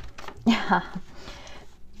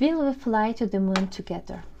 Will we fly to the moon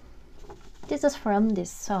together? This is from this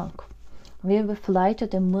song. Will we fly to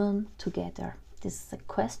the moon together? This is a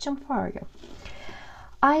question for you.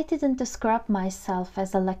 I didn't describe myself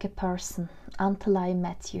as a lucky person until I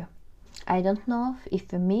met you. I don't know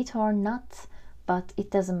if we meet or not, but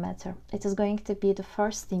it doesn't matter. It is going to be the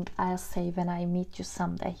first thing I'll say when I meet you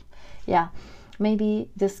someday. Yeah, maybe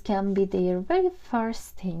this can be their very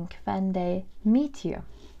first thing when they meet you.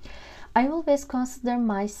 I always consider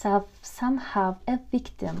myself somehow a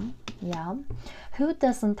victim, yeah, who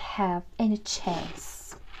doesn't have any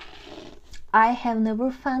chance. I have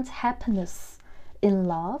never found happiness in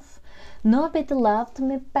love. Nobody loved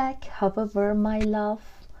me back, however, my love,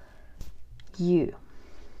 you.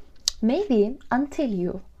 Maybe until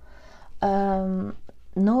you, no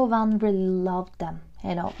one really loved them,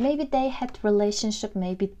 you know. Maybe they had relationship,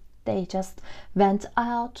 maybe they just went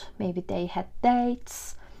out, maybe they had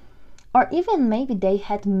dates, or even maybe they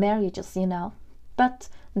had marriages, you know. But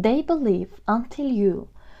they believe until you,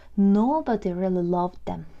 nobody really loved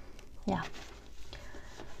them. Yeah.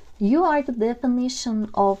 You are the definition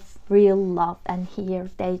of real love, and here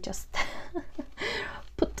they just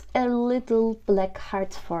put a little black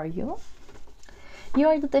heart for you. You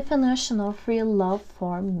are the definition of real love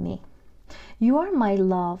for me. You are my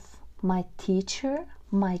love, my teacher,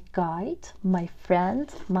 my guide, my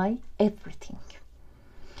friend, my everything.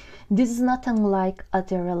 This is not unlike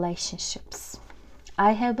other relationships.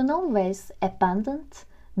 I have been always abandoned,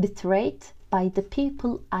 betrayed by the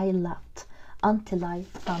people I loved until I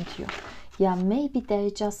found you. Yeah, maybe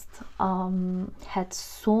they just had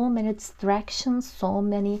so many distractions, so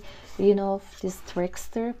many, you know, these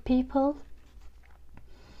trickster people,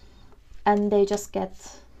 and they just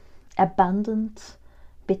get abandoned,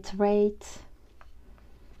 betrayed,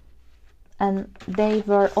 and they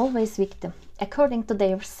were always victim, according to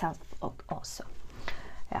their self also.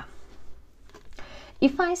 Yeah.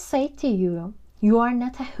 If I say to you, you are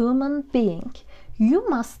not a human being, you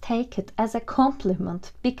must take it as a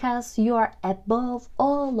compliment, because you are above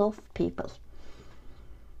all of people.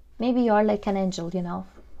 Maybe you are like an angel, you know.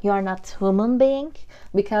 You are not human being,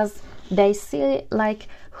 because they see like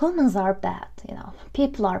humans are bad, you know,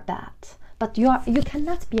 people are bad. But you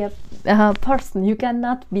cannot be a person, you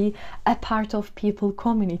cannot be a part of people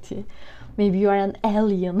community. Maybe you are an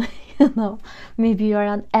alien, you know. Maybe you are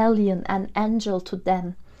an alien, an angel to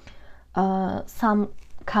them. Some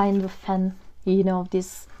kind of an, you know,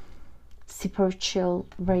 this spiritual,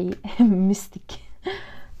 very mystic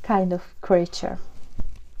kind of creature.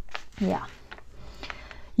 Yeah.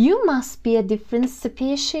 You must be a different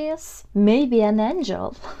species, maybe an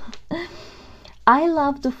angel. I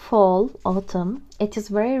love the fall, autumn. It is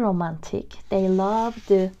very romantic. They love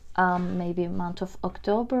the maybe month of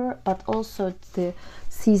October, but also the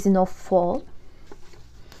season of fall.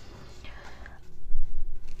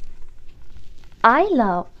 I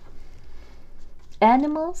love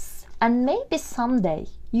animals, and maybe someday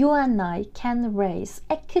you and I can raise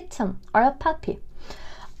a kitten or a puppy.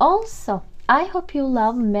 Also, I hope you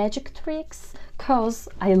love magic tricks, cause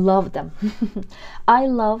I love them. I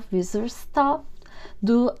love wizard stuff.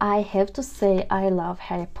 Do I have to say I love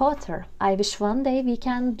Harry Potter? I wish one day we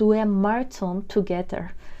can do a marathon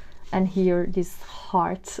together. And here these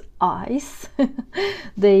heart eyes.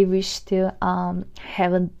 They wish to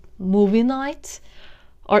have a movie night,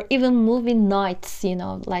 or even movie nights, you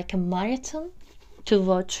know, like a marathon to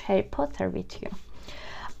watch Harry Potter with you.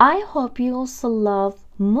 I hope you also love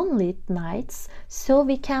moonlit nights so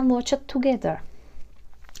we can watch it together.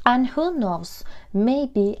 And who knows,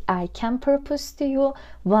 maybe I can propose to you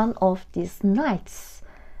one of these nights.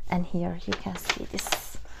 And here you can see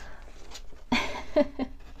this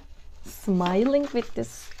smiling with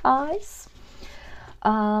these eyes.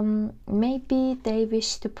 Maybe they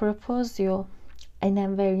wish to propose you in a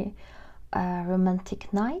very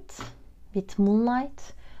romantic night with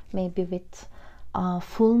moonlight, maybe with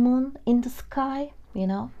full moon in the sky, you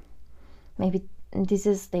know. Maybe this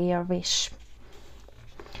is their wish.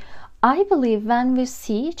 I believe when we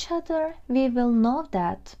see each other, we will know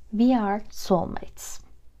that we are soulmates.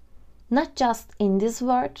 Not just in this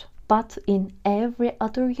world, but in every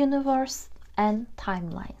other universe and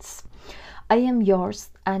timelines. I am yours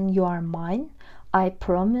and you are mine. I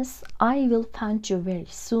promise I will find you very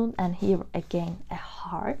soon. And here again a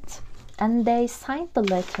heart. And they signed the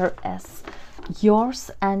letter as yours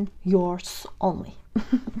and yours only.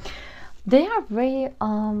 They are very,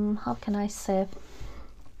 how can I say?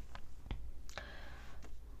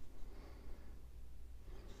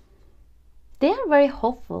 They are very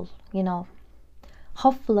hopeful, you know,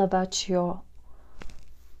 hopeful about your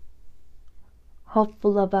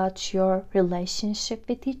relationship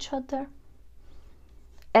with each other.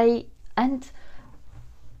 And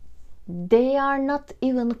they are not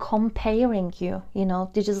even comparing you, you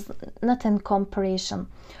know, this is not in comparison.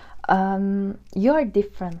 You are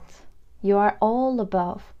different. You are all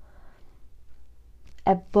above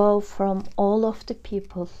from all of the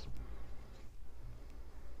people.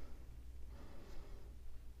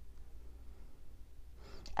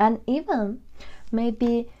 And even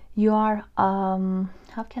maybe you are,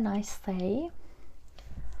 how can I say,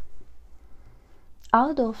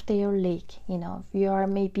 out of their league, you know, you are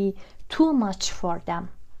maybe too much for them.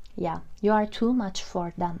 Yeah, you are too much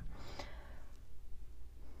for them.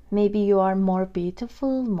 Maybe you are more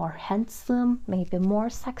beautiful, more handsome, maybe more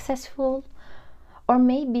successful, or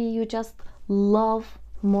maybe you just love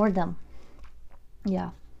more them.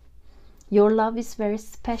 Yeah, your love is very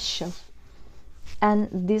special. And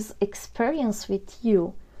this experience with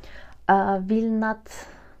you will not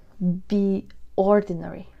be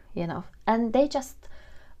ordinary, you know, and they just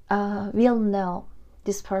will know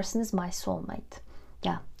this person is my soulmate.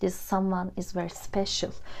 Yeah, this someone is very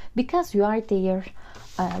special because you are their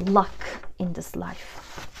luck in this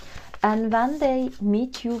life. And when they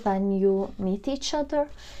meet you, when you meet each other,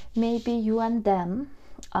 maybe you and them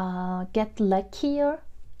get luckier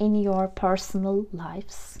in your personal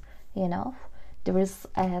lives, you know. There is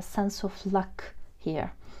a sense of luck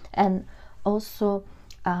here, and also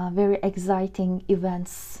very exciting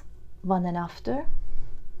events one and after.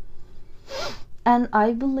 And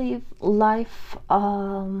I believe life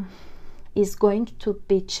is going to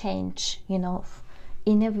be changed, you know,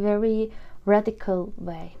 in a very radical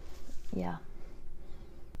way. Yeah.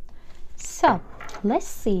 So let's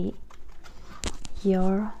see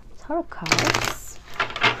your tarot cards.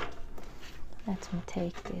 Let me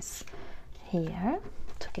take this here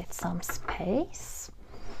to get some space.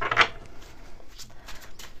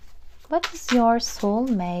 What is your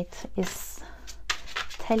soulmate is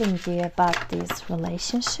telling you about this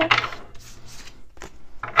relationship?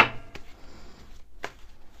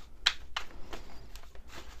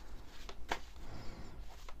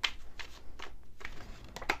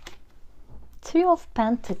 Three of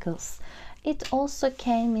Pentacles. It also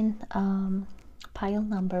came in pile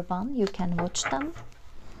number 1. You can watch them.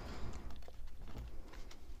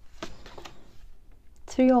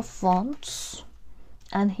 Three of Wands,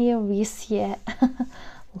 and here we see a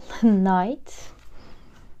Knight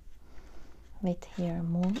with here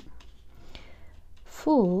Moon,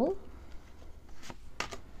 Fool,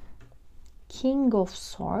 King of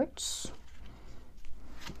Swords,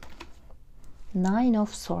 Nine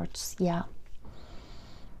of Swords. Yeah,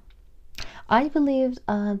 I believe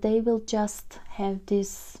they will just have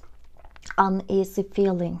these uneasy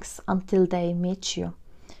feelings until they meet you.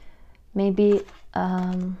 Maybe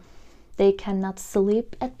they cannot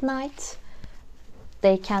sleep at night.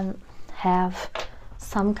 They can have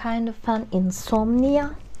some kind of an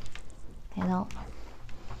insomnia, you know.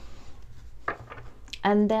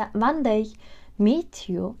 And when they meet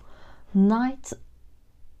you, night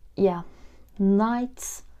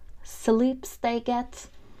sleeps they get,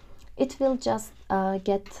 it will just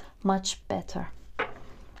get much better.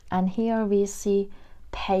 And here we see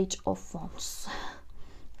Page of Wands.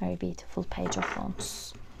 Very beautiful Page of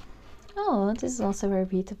Wands. Oh, this is also very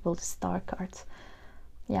beautiful, the Star card.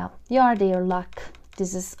 Yeah, you are their luck.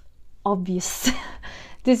 This is obvious.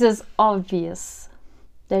 This is obvious.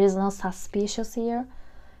 There is no suspicious here.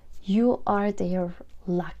 You are their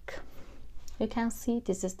luck. You can see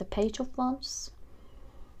this is the Page of Wands.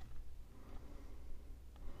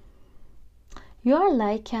 You are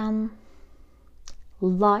like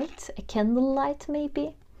light, a candlelight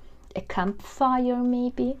maybe, a campfire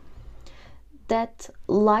maybe, that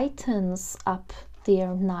lightens up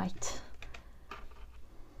their night.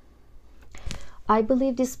 I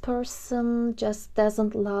believe this person just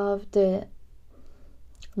doesn't love the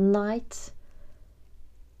night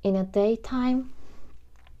in a daytime,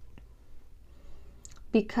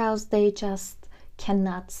 because they just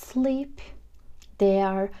cannot sleep. They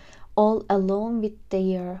are all alone with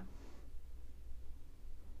their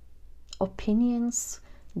opinions,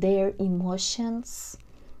 their emotions,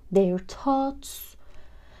 their thoughts,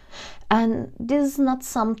 and this is not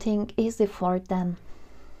something easy for them.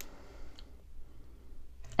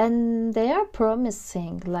 And they are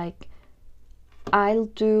promising, like, I'll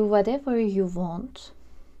do whatever you want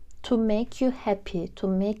to make you happy, to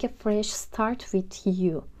make a fresh start with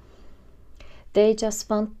you. They just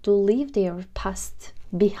want to leave their past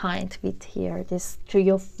behind with here, this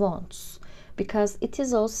Three of Wands, because it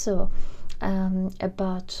is also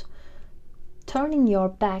about turning your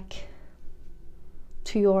back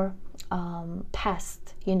to your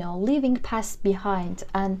past, you know, leaving past behind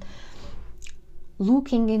and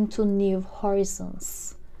looking into new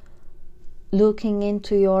horizons, looking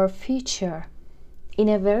into your future in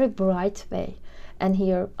a very bright way. And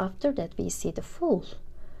here after that we see the Fool.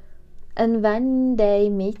 And when they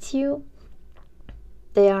meet you,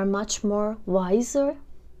 they are much more wiser.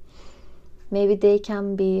 Maybe they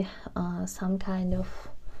can be some kind of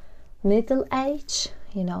middle age,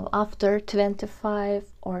 you know, after 25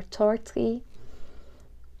 or 30.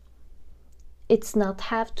 It's not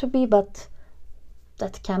have to be, but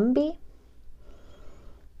that can be.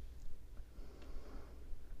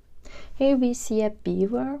 Here we see a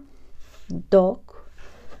beaver, dog,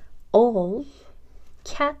 owl,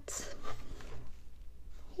 cat.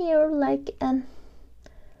 Here like a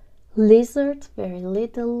lizard, very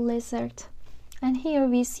little lizard. And here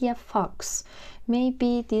we see a fox.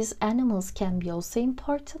 Maybe these animals can be also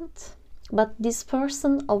important, but this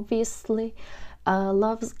person obviously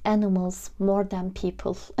loves animals more than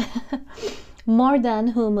people. More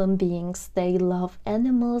than human beings, they love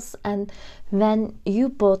animals. And when you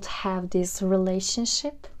both have this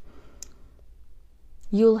relationship,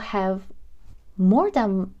 you'll have more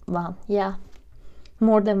than one,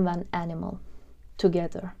 more than one animal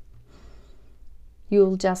together.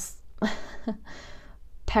 You'll just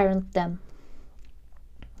parent them,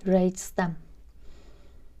 raise them.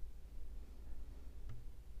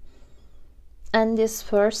 And this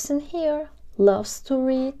person here loves to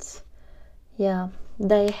read. Yeah,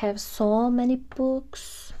 they have so many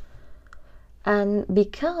books, and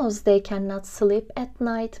because they cannot sleep at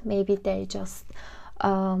night, maybe they just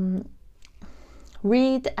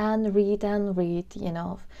read and read and read, you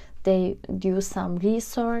know. They do some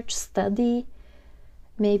research, study.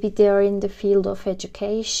 Maybe they are in the field of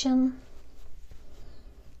education,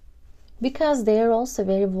 because they are also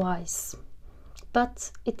very wise.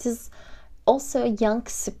 But it is also a young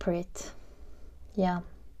spirit. Yeah.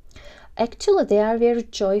 Actually, they are very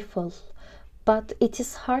joyful, but it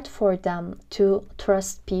is hard for them to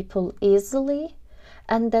trust people easily,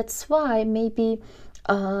 and that's why maybe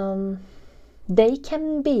they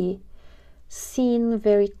can be seen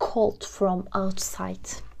very cold from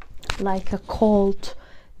outside, like a cold,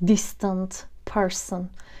 distant person,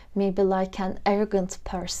 maybe like an arrogant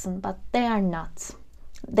person, but they are not.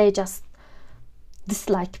 They just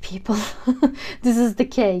dislike people. This is the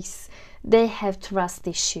case. They have trust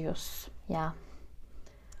issues. Yeah.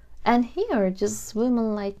 And here this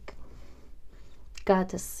woman, like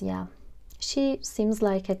goddess. Yeah, she seems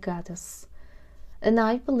like a goddess, and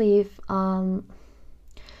I believe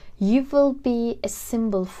you will be a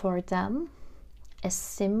symbol for them, a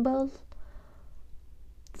symbol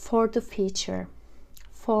for the future,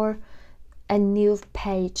 for a new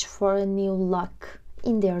page, for a new luck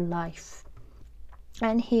in their life.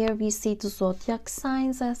 And here we see the zodiac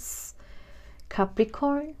signs as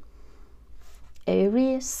Capricorn,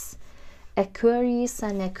 Aries, Aquarius,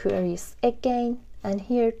 and Aquarius again, and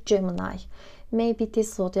here Gemini. Maybe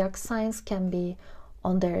these zodiac signs can be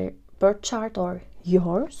on their birth chart or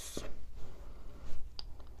yours.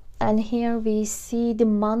 And here we see the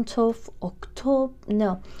month of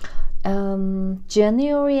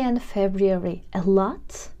January and February a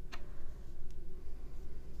lot.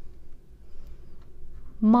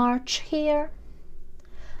 March here,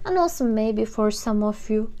 and also maybe for some of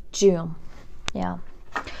you June. Yeah.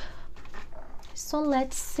 So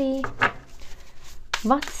let's see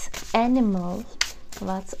what animal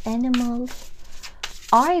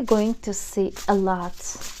are you going to see a lot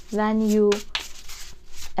when you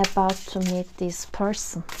about to meet this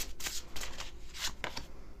person?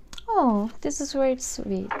 Oh, this is very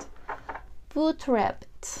sweet. Wood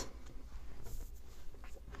rabbit.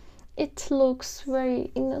 It looks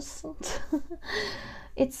very innocent.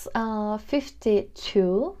 It's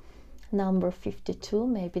 52, number 52.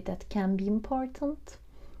 Maybe that can be important.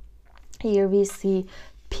 Here we see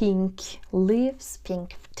pink leaves,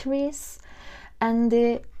 pink trees, and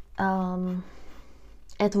the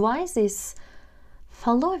advice is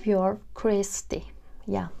follow your curiosity.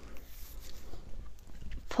 Yeah,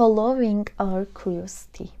 following our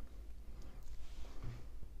curiosity.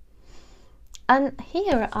 And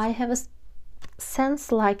here I have a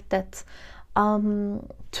sense like that,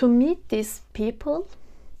 to meet these people,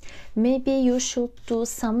 maybe you should do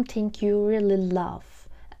something you really love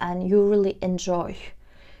and you really enjoy.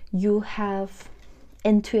 You have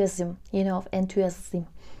enthusiasm, you know, enthusiasm.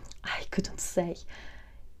 I couldn't say.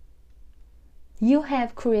 You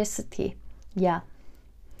have curiosity, yeah,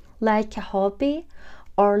 like a hobby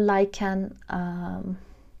or like an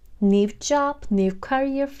new job, new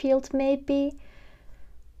career field, maybe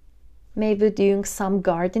doing some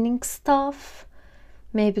gardening stuff,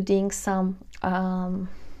 maybe doing some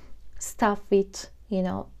stuff with, you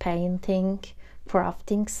know, painting,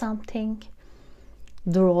 crafting something,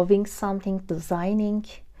 drawing something, designing.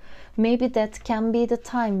 Maybe that can be the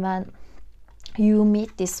time when you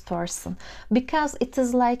meet this person, because it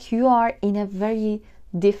is like you are in a very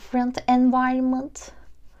different environment.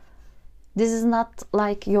 This is not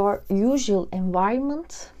like your usual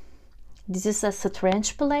environment. This is a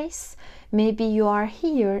strange place. Maybe you are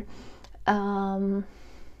here for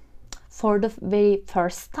the very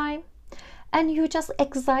first time and you just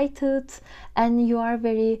excited and you are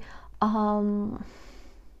very you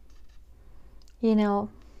know,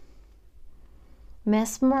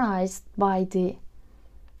 mesmerized by the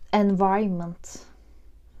environment.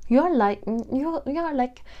 You are like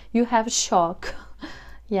you have shock.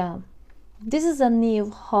 Yeah, this is a new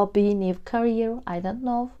hobby, new career, I don't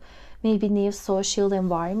know, maybe new social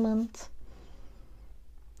environment.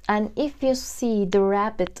 And if you see the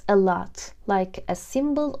rabbit a lot, like a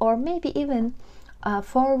symbol or maybe even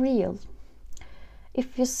for real,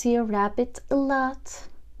 if you see a rabbit a lot,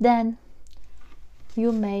 then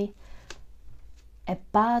you may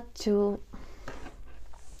about to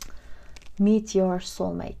meet your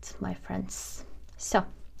soulmate, my friends. So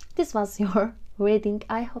this was your reading.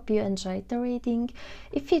 I hope you enjoyed the reading.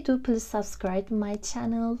 If you do, please subscribe to my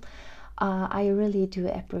channel. I really do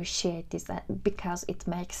appreciate this because it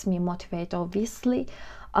makes me motivate, obviously.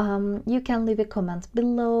 You can leave a comment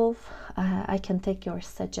below. I can take your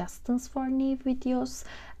suggestions for new videos,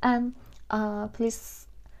 and please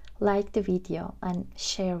like the video and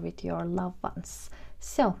share with your loved ones.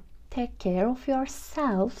 So take care of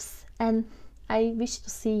yourselves and I wish to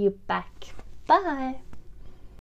see you back. Bye.